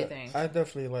 Yeah, what do you think? I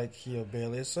definitely like heel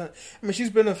Bayley. I mean,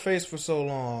 she's been a face for so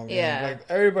long. Yeah. And, like,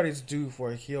 everybody's due for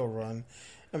a heel run.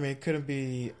 I mean, it couldn't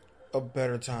be a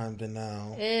better time than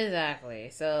now.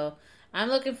 Exactly. So, I'm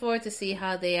looking forward to see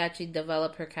how they actually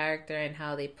develop her character and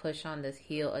how they push on this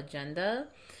heel agenda.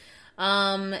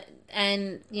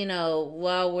 And, you know,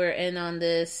 while we're in on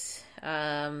this,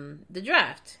 the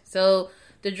draft. So,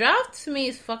 the draft to me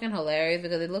is fucking hilarious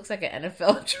because it looks like an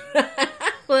NFL draft.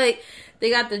 Like, they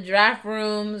got the draft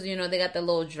rooms, you know, they got the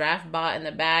little draft bot in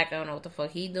the back. I don't know what the fuck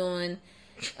he doing.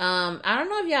 I don't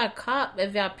know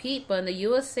if y'all peep, but in the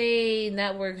USA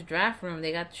Network's draft room,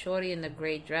 they got Shorty in the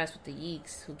gray dress with the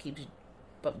yeeks who keeps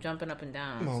jumping up and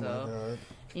down. Oh, so, my God.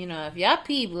 You know, if y'all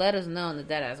peep, let us know in the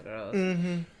Deadass Girls.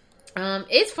 Mm-hmm.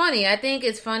 It's funny. I think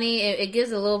it's funny. It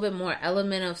gives a little bit more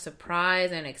element of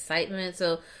surprise and excitement.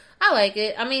 So, I like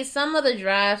it. I mean, some of the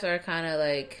drafts are kind of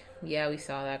like, yeah, we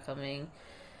saw that coming.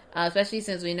 Especially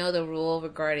since we know the rule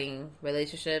regarding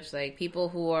relationships. Like, people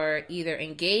who are either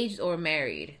engaged or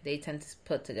married, they tend to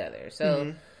put together.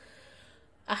 So,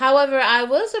 however, I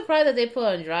was surprised that they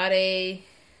put Andrade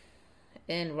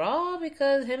in Raw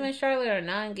because him and Charlotte are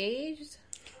not engaged.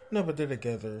 No, but they're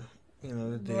together. You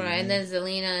know, right, and then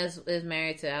Zelina is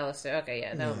married to Alistair. Okay,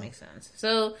 yeah, that would make sense.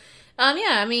 So,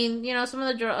 yeah, I mean, you know, some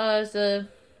of them,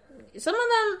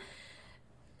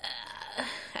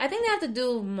 I think they have to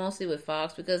do mostly with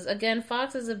Fox because, again,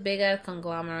 Fox is a big-ass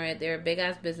conglomerate. They're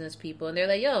big-ass business people, and they're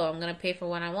like, yo, I'm going to pay for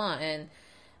what I want, and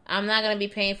I'm not going to be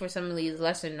paying for some of these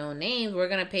lesser-known names. We're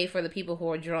going to pay for the people who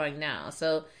are drawing now.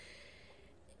 So,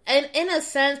 and in a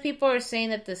sense, people are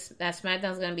saying that that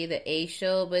SmackDown's going to be the A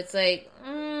show, but it's like,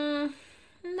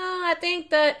 no, I think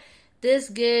that this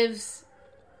gives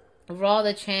Raw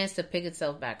the chance to pick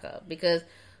itself back up, because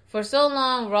for so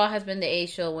long, Raw has been the A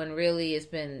show when really it's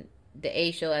been the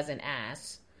A show as an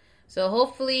ass. So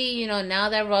hopefully, you know, now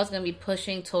that Raw's going to be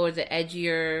pushing towards the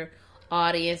edgier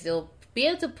audience, they'll be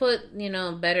able to put, you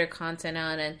know, better content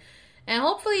on. And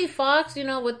hopefully Fox, you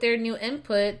know, with their new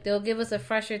input, they'll give us a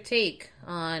fresher take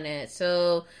on it.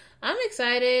 So I'm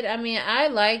excited. I mean, I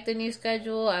like the new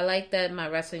schedule. I like that my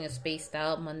wrestling is spaced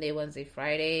out Monday, Wednesday,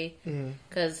 Friday.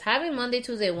 Because having Monday,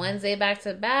 Tuesday, Wednesday back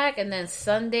to back, and then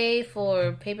Sunday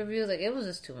for pay-per-views, like, it was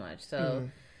just too much. So,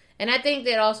 and I think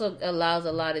that also allows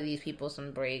a lot of these people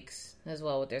some breaks as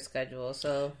well with their schedule.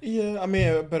 So yeah, I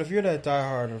mean, but if you're that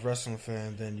diehard wrestling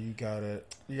fan, then you got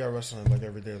wrestling like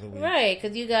every day of the week, right?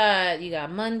 Because you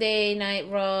got Monday Night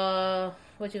Raw.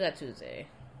 What you got Tuesday?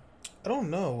 I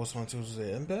don't know what's on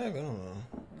Tuesday. Impact? I don't know.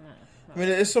 I mean,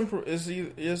 it's some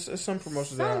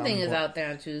promotions. Something is out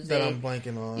there on Tuesday that I'm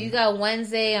blanking on. You got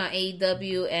Wednesday on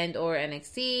AEW and or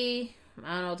NXT.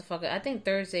 I don't know what the fuck. I think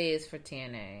Thursday is for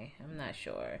TNA. I'm not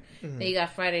sure. Then you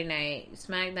got Friday night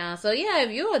SmackDown. So yeah,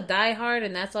 if you're a diehard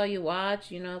and that's all you watch,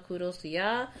 kudos to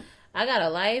y'all. I got a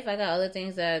life. I got other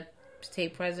things that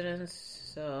take precedence.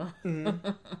 So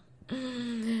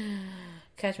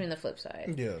catch me on the flip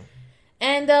side. Yeah.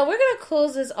 And we're gonna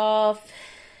close this off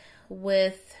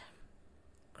with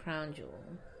Crown Jewel.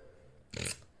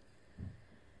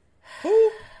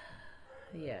 Who?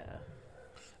 Yeah.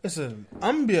 Listen,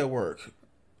 I'm gonna be at work.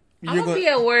 I'm gonna be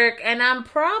at work, and I'm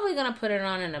probably gonna put it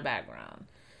on in the background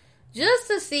just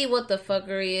to see what the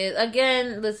fuckery is.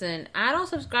 Again, listen, I don't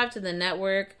subscribe to the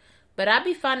network, but I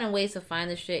be finding ways to find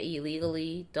this shit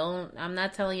illegally. I'm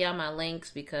not telling y'all my links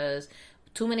because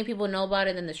too many people know about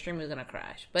it, and the stream is gonna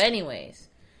crash. But anyways,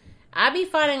 I be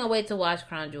finding a way to watch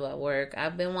Crown Jewel at work.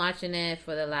 I've been watching it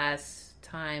for the last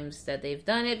times that they've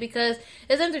done it because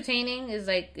it's entertaining. It's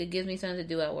like it gives me something to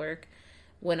do at work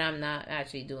when I'm not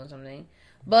actually doing something.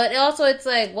 But also it's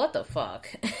like, what the fuck?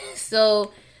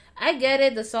 So I get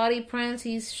it. The Saudi prince,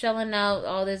 he's shelling out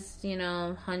all this,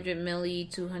 100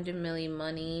 milli, 200 milli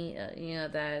money,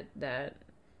 that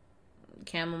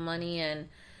camel money. And,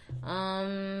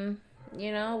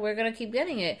 we're going to keep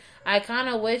getting it. I kind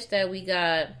of wish that we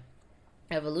got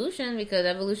Evolution because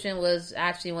Evolution was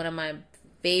actually one of my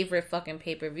favorite fucking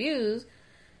pay-per-views.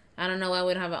 I don't know why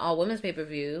we don't have an all-women's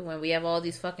pay-per-view when we have all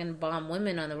these fucking bomb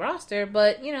women on the roster,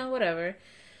 but, whatever.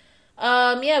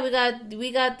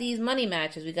 We got these money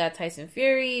matches. We got Tyson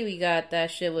Fury, we got that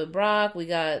shit with Brock, we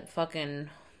got fucking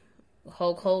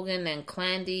Hulk Hogan and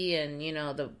Clandy, and,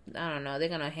 I don't know, they're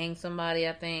gonna hang somebody,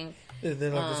 I think. Yeah,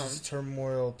 then, this is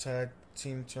Turmoil Tag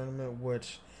Team Tournament,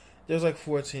 which there's,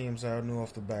 4 teams that I knew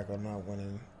off the back are not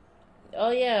winning.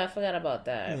 Oh, yeah, I forgot about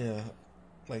that. Yeah.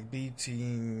 B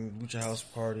Team, Lucha House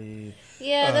Party.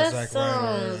 Yeah,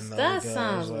 that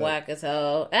sounds whack as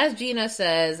hell. As Gina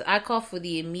says, I call for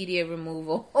the immediate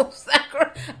removal of Zack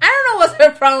Ryder. I don't know what's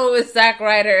her problem with Zack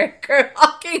Ryder and Kurt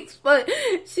Hawkins, but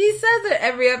she says it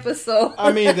every episode.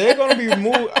 I mean, they're going to be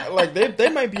removed. They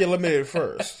might be eliminated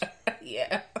first.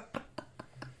 Yeah.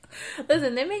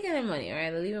 Listen, they're making their money, all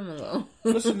right? Leave them alone.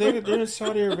 Listen, they're in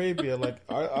Saudi Arabia.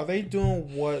 Are they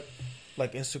doing what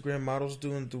Instagram models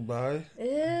do in Dubai?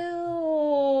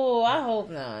 Ew, I hope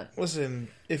not. Listen,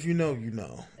 if you know, you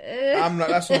know. I'm not.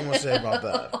 That's what I'm gonna say about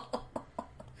that.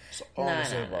 That's all I'm gonna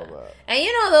say about that. And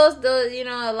those,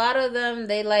 a lot of them,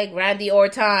 they like Randy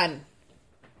Orton.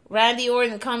 Randy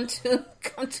Orton come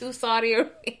to Saudi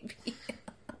Arabia.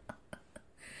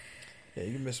 Yeah,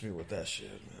 you missed me with that shit,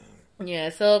 man. Yeah,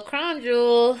 so Crown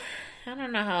Jewel, I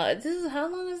don't know how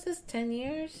long is this? 10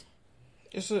 years?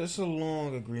 It's a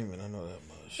long agreement. I know that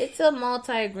much. It's a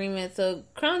multi-agreement. So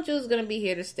Crown Jewel's gonna be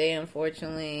here to stay,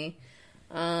 unfortunately.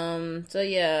 So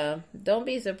yeah, don't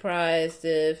be surprised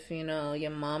if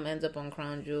your mom ends up on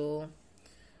Crown Jewel.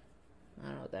 I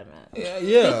don't know what that meant.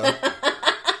 Yeah.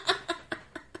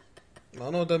 I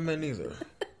don't know what that meant either.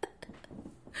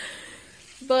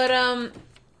 But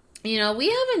we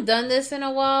haven't done this in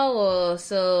a while,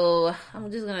 so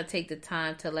I'm just gonna take the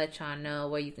time to let y'all know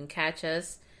where you can catch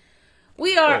us.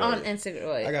 We are on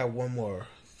Instagram. I got one more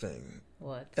thing.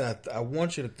 What? And I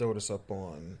want you to throw this up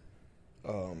on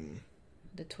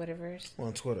the Twitterverse?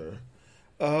 On Twitter.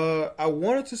 I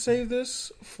wanted to save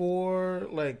this for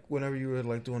whenever you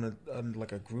were doing a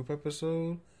group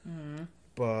episode. Mm-hmm.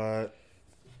 But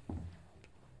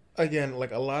again,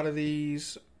 a lot of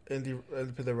these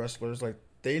independent wrestlers,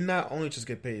 they not only just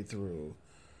get paid through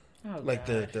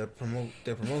their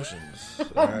promotions.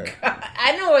 Oh, right? God.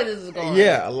 I know where this is going.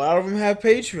 Yeah, a lot of them have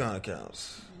Patreon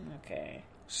accounts. Okay.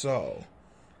 So,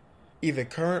 either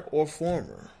current or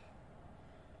former,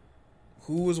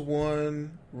 who is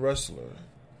one wrestler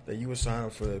that you would sign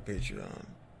up for their Patreon?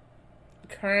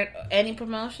 Current, any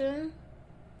promotion?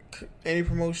 Any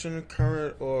promotion,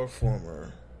 current or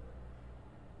former.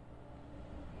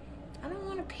 I don't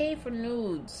want to pay for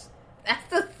nudes. That's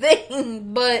the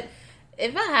thing, but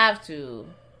if I have to,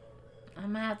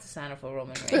 I'm gonna have to sign up for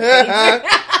Roman Reigns.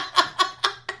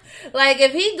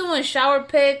 If he's doing shower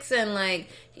pics and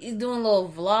he's doing little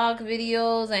vlog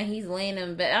videos and he's laying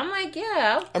in bed, I'm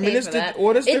yeah, I'll pay for that.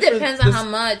 It depends on how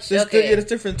much. There's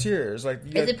different tiers.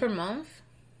 Is it per month?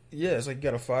 Yeah, it's you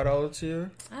got a $5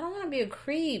 tier. I don't want to be a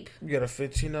creep. You got a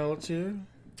 $15 tier.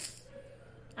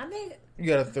 I think you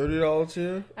got a $30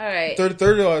 tier. All right,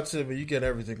 $30 tier, but you get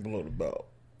everything below the belt.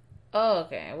 Oh,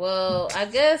 okay. Well, I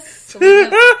guess.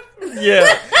 Yeah.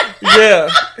 All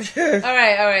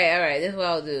right. This is what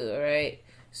I'll do. All right.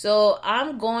 So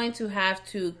I'm going to have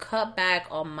to cut back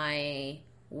on my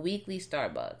weekly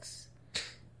Starbucks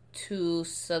to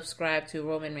subscribe to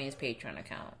Roman Reigns' Patreon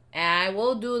account. And I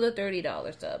will do the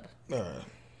 $30 sub. All right.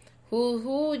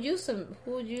 Who would you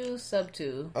sub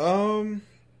to?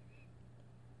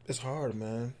 It's hard,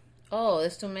 man. Oh,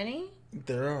 there's too many?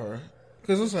 There are.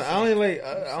 Because listen, I only like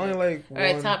All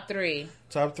right, top three.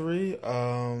 Top three,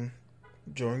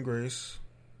 Jordan Grace.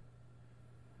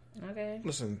 Okay.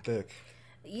 Listen, thick.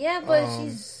 Yeah, but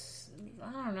she's,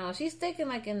 I don't know. She's thinking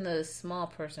like in the small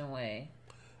person way.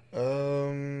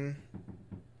 2,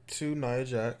 Nia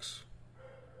Jax.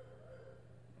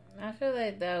 I feel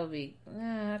like that would be,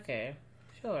 okay.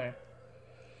 Sure.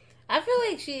 I feel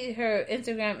like her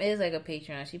Instagram is like a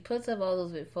Patreon. She puts up all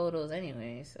those photos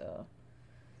anyway, so.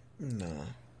 Nah.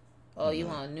 Oh, you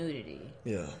want nudity?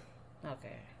 Yeah.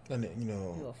 Okay. And you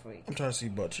a freak. I'm trying to see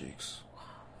butt cheeks.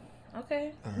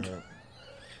 Okay. All right.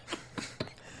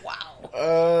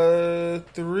 Wow.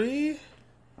 3.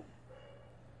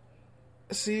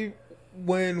 See,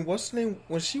 when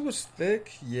she was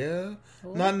thick, yeah.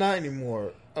 Ooh. Not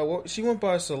anymore. She went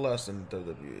by Celeste in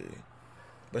WWE.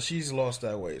 But she's lost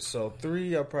that weight. So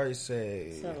 3, I'll probably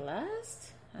say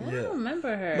Celeste? I don't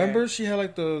remember her. Remember she had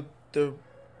like the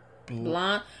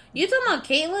blonde. You talking about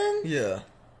Caitlyn? Yeah.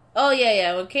 Oh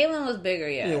yeah. When Caitlyn was bigger,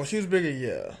 yeah. Yeah, when she was bigger,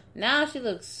 yeah. Now she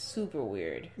looks super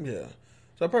weird. Yeah.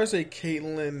 So I'll probably say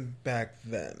Caitlyn back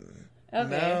then.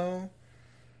 Okay.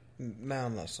 Now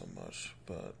not so much,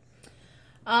 but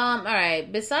alright.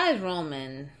 Besides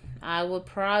Roman, I would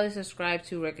probably subscribe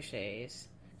to Ricochet's.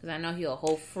 Because I know he's a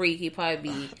whole freak. He probably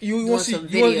be you want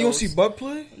to see butt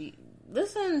play?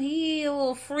 Listen, he a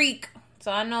little freak.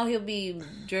 So I know he'll be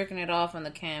jerking it off on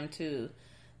the cam too.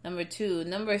 Number 2.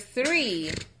 Number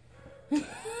 3. That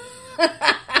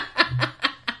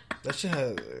shit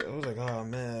had, I was like, oh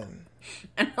man.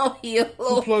 I know he a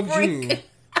little Who plugged freak. you?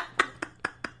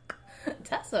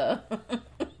 Tessa.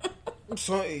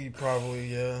 Something probably,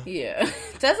 yeah. Yeah.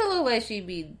 Tessa look like she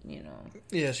be,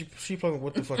 Yeah, she plugging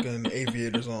with the fucking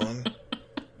aviators on.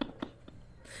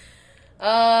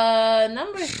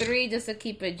 Number 3, just to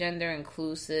keep it gender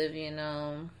inclusive, I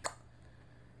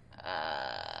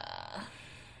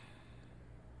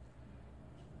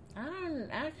don't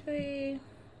actually.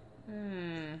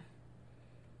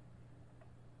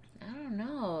 I don't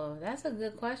know. That's a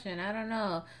good question. I don't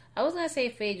know. I was gonna say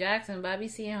Faye Jackson, but I be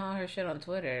seeing all her shit on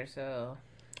Twitter, so.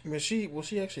 I mean, she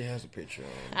actually has a picture.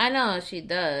 I know she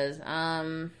does. I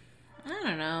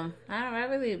don't know.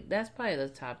 That's probably the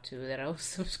top 2 that I would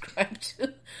subscribe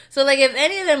to. So, like, if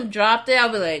any of them dropped it,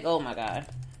 I'll be like, oh my god.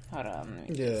 Hold on. Let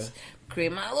me just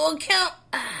create my little account.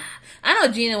 I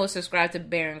know Gina was subscribed to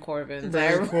Baron Corbin.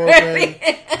 Triple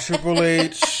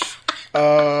H,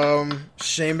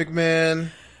 Shane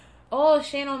McMahon. Oh,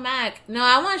 Shane O'Mac. No,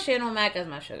 I want Shane O'Mac as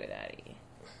my sugar daddy.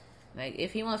 Like,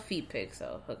 if he wants feet pics,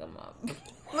 I'll hook him up.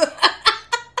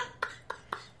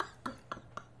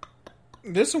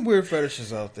 There's some weird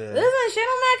fetishes out there. Listen, Shane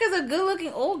O'Mac is a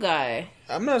good-looking old guy.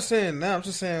 I'm not saying that. I'm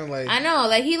just saying, like... I know.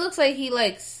 Like, he looks like he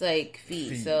likes, like,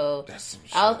 feet. So, that's some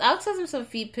shit. I'll send him some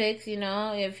feet pics,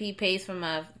 if he pays for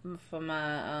my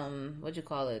what you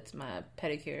call it? My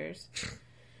pedicures.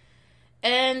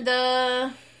 And,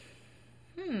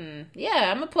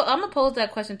 yeah, I'm gonna pose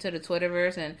that question to the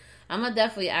Twitterverse, and I'm gonna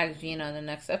definitely ask Gina on the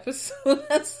next episode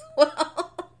as well.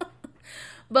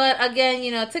 But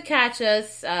again, to catch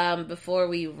us before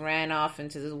we ran off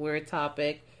into this weird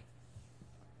topic,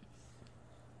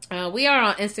 we are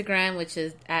on Instagram, which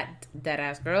is at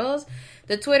Deadass Girls.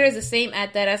 The Twitter is the same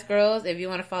at Deadass Girls. If you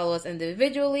want to follow us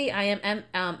individually, I am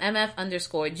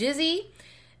MF_Jizzy.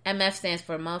 MF stands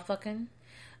for motherfucking.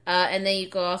 And then you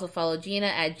can also follow Gina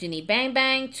at Ginny Bang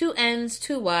Bang. 2 N's,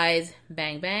 2 Y's,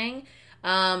 Bang Bang.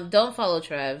 Don't follow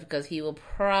Trev because he will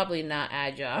probably not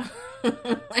add y'all.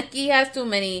 Like, he has too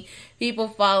many people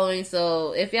following,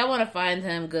 so if y'all want to find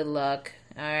him, good luck.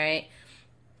 Alright.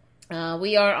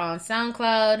 We are on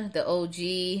SoundCloud, the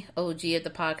OG of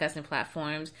the podcasting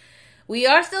platforms. We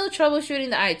are still troubleshooting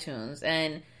the iTunes,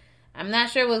 and I'm not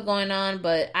sure what's going on,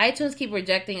 but iTunes keep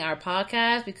rejecting our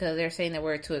podcast because they're saying that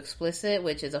we're too explicit,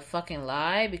 which is a fucking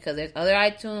lie, because there's other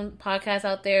iTunes podcasts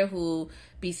out there who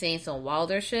be saying some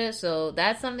wilder shit, so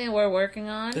that's something we're working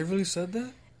on. They really said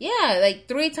that? Yeah, like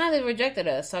 3 times they rejected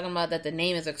us, talking about that the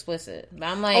name is explicit. But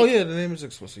I'm like... Oh, yeah, the name is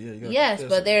explicit. Yeah, yes,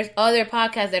 but there's other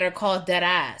podcasts that are called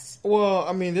Deadass. Well,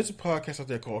 I mean, there's a podcast out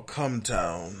there called Come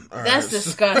Town. That's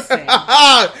disgusting.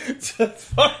 Just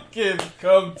fucking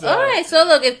Come Town. Alright, so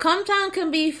look, if Come Town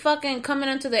can be fucking coming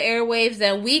onto the airwaves,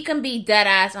 then we can be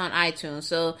Deadass on iTunes.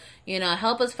 So,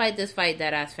 help us fight this fight,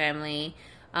 Deadass family.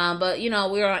 But,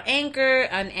 we're on Anchor.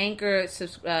 And Anchor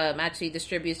actually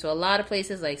distributes to a lot of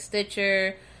places like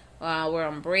Stitcher, We're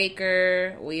on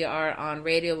Breaker. We are on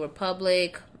Radio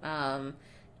Republic,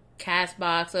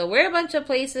 Castbox. So we're a bunch of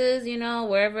places,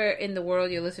 wherever in the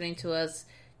world you're listening to us.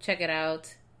 Check it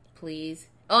out, please.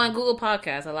 Oh, and Google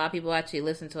Podcasts. A lot of people actually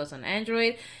listen to us on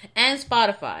Android. And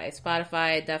Spotify.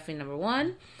 Spotify, definitely number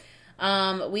one.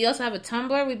 We also have a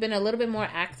Tumblr. We've been a little bit more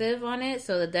active on it.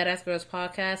 So the Deadass Girls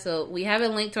Podcast. So we have a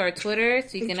link to our Twitter.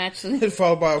 So you can actually...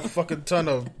 Followed by a fucking ton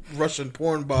of Russian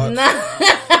porn bots.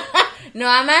 No,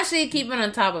 I'm actually keeping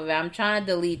on top of it. I'm trying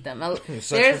to delete them.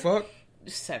 Sex for fuck?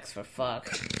 Sex for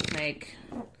fuck.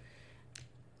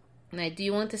 Like, do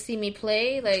you want to see me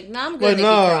play? Like, no, I'm good, Nikki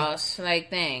Cross. Like,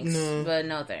 thanks. No. But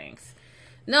no thanks.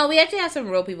 No, we actually have some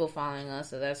real people following us,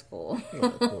 so that's cool. Yeah,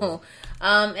 cool.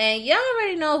 And y'all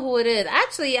already know who it is.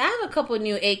 Actually, I have a couple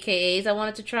new AKAs I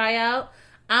wanted to try out.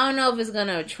 I don't know if it's going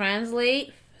to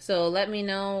translate, so let me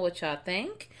know what y'all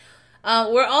think.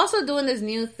 We're also doing this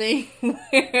new thing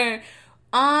where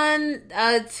on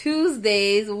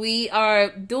Tuesdays, we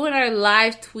are doing our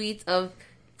live tweets of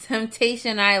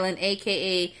Temptation Island,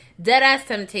 a.k.a. Deadass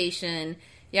Temptation.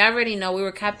 You already know we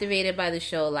were captivated by the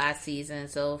show last season,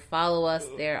 so follow us.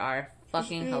 They are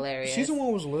fucking hilarious. Season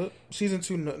 1 was lit. Season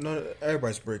 2,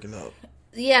 everybody's breaking up.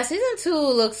 Yeah, season 2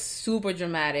 looks super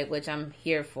dramatic, which I'm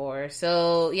here for.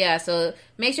 So, yeah, so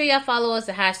make sure y'all follow us,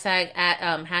 the hashtag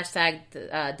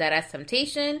Deadass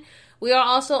Temptation. We are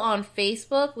also on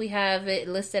Facebook. We have it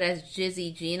listed as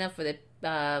Jizzy Gina for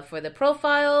the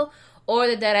profile, or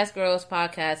the Deadass Girls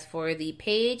Podcast for the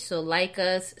page. So like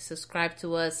us, subscribe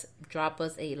to us, drop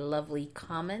us a lovely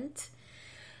comment.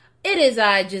 It is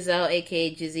I, Giselle,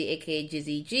 a.k.a. Jizzy, a.k.a.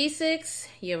 Jizzy G6.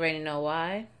 You already know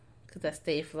why. Because I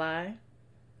stay fly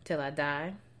till I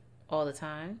die. All the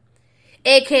time.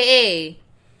 A.k.a.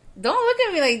 Don't look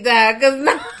at me like that. Because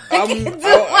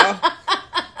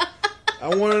I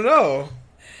want to know.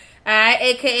 Alright,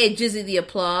 a.k.a. Jizzy the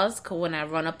Applause. Because when I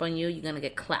run up on you, you're going to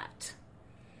get clapped.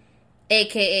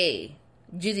 A.k.a.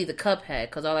 Jizzy the Cuphead,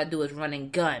 because all I do is run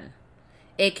and gun.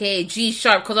 A.k.a. G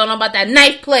Sharp, because I don't know about that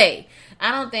knife play.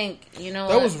 I don't think,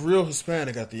 That was real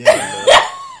Hispanic at the end.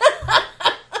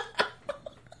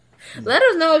 Let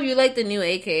us know if you like the new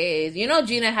AKAs.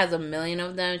 Gina has a million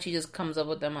of them. She just comes up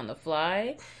with them on the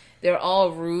fly. They're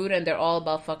all rude, and they're all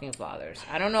about fucking fathers.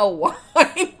 I don't know why,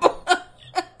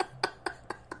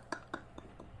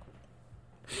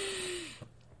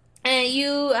 And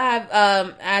you have,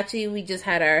 actually, we just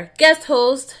had our guest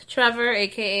host, Trevor,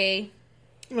 a.k.a.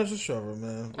 No, just Trevor,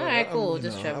 man. Alright, cool,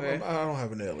 just Trevor. I don't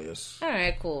have an alias.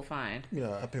 Alright, cool, fine.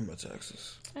 Yeah, I pay my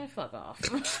taxes. Fuck off.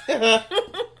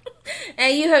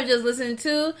 And you have just listened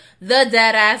to the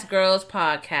Deadass Girls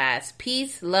Podcast.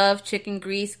 Peace, love, chicken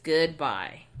grease,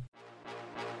 goodbye.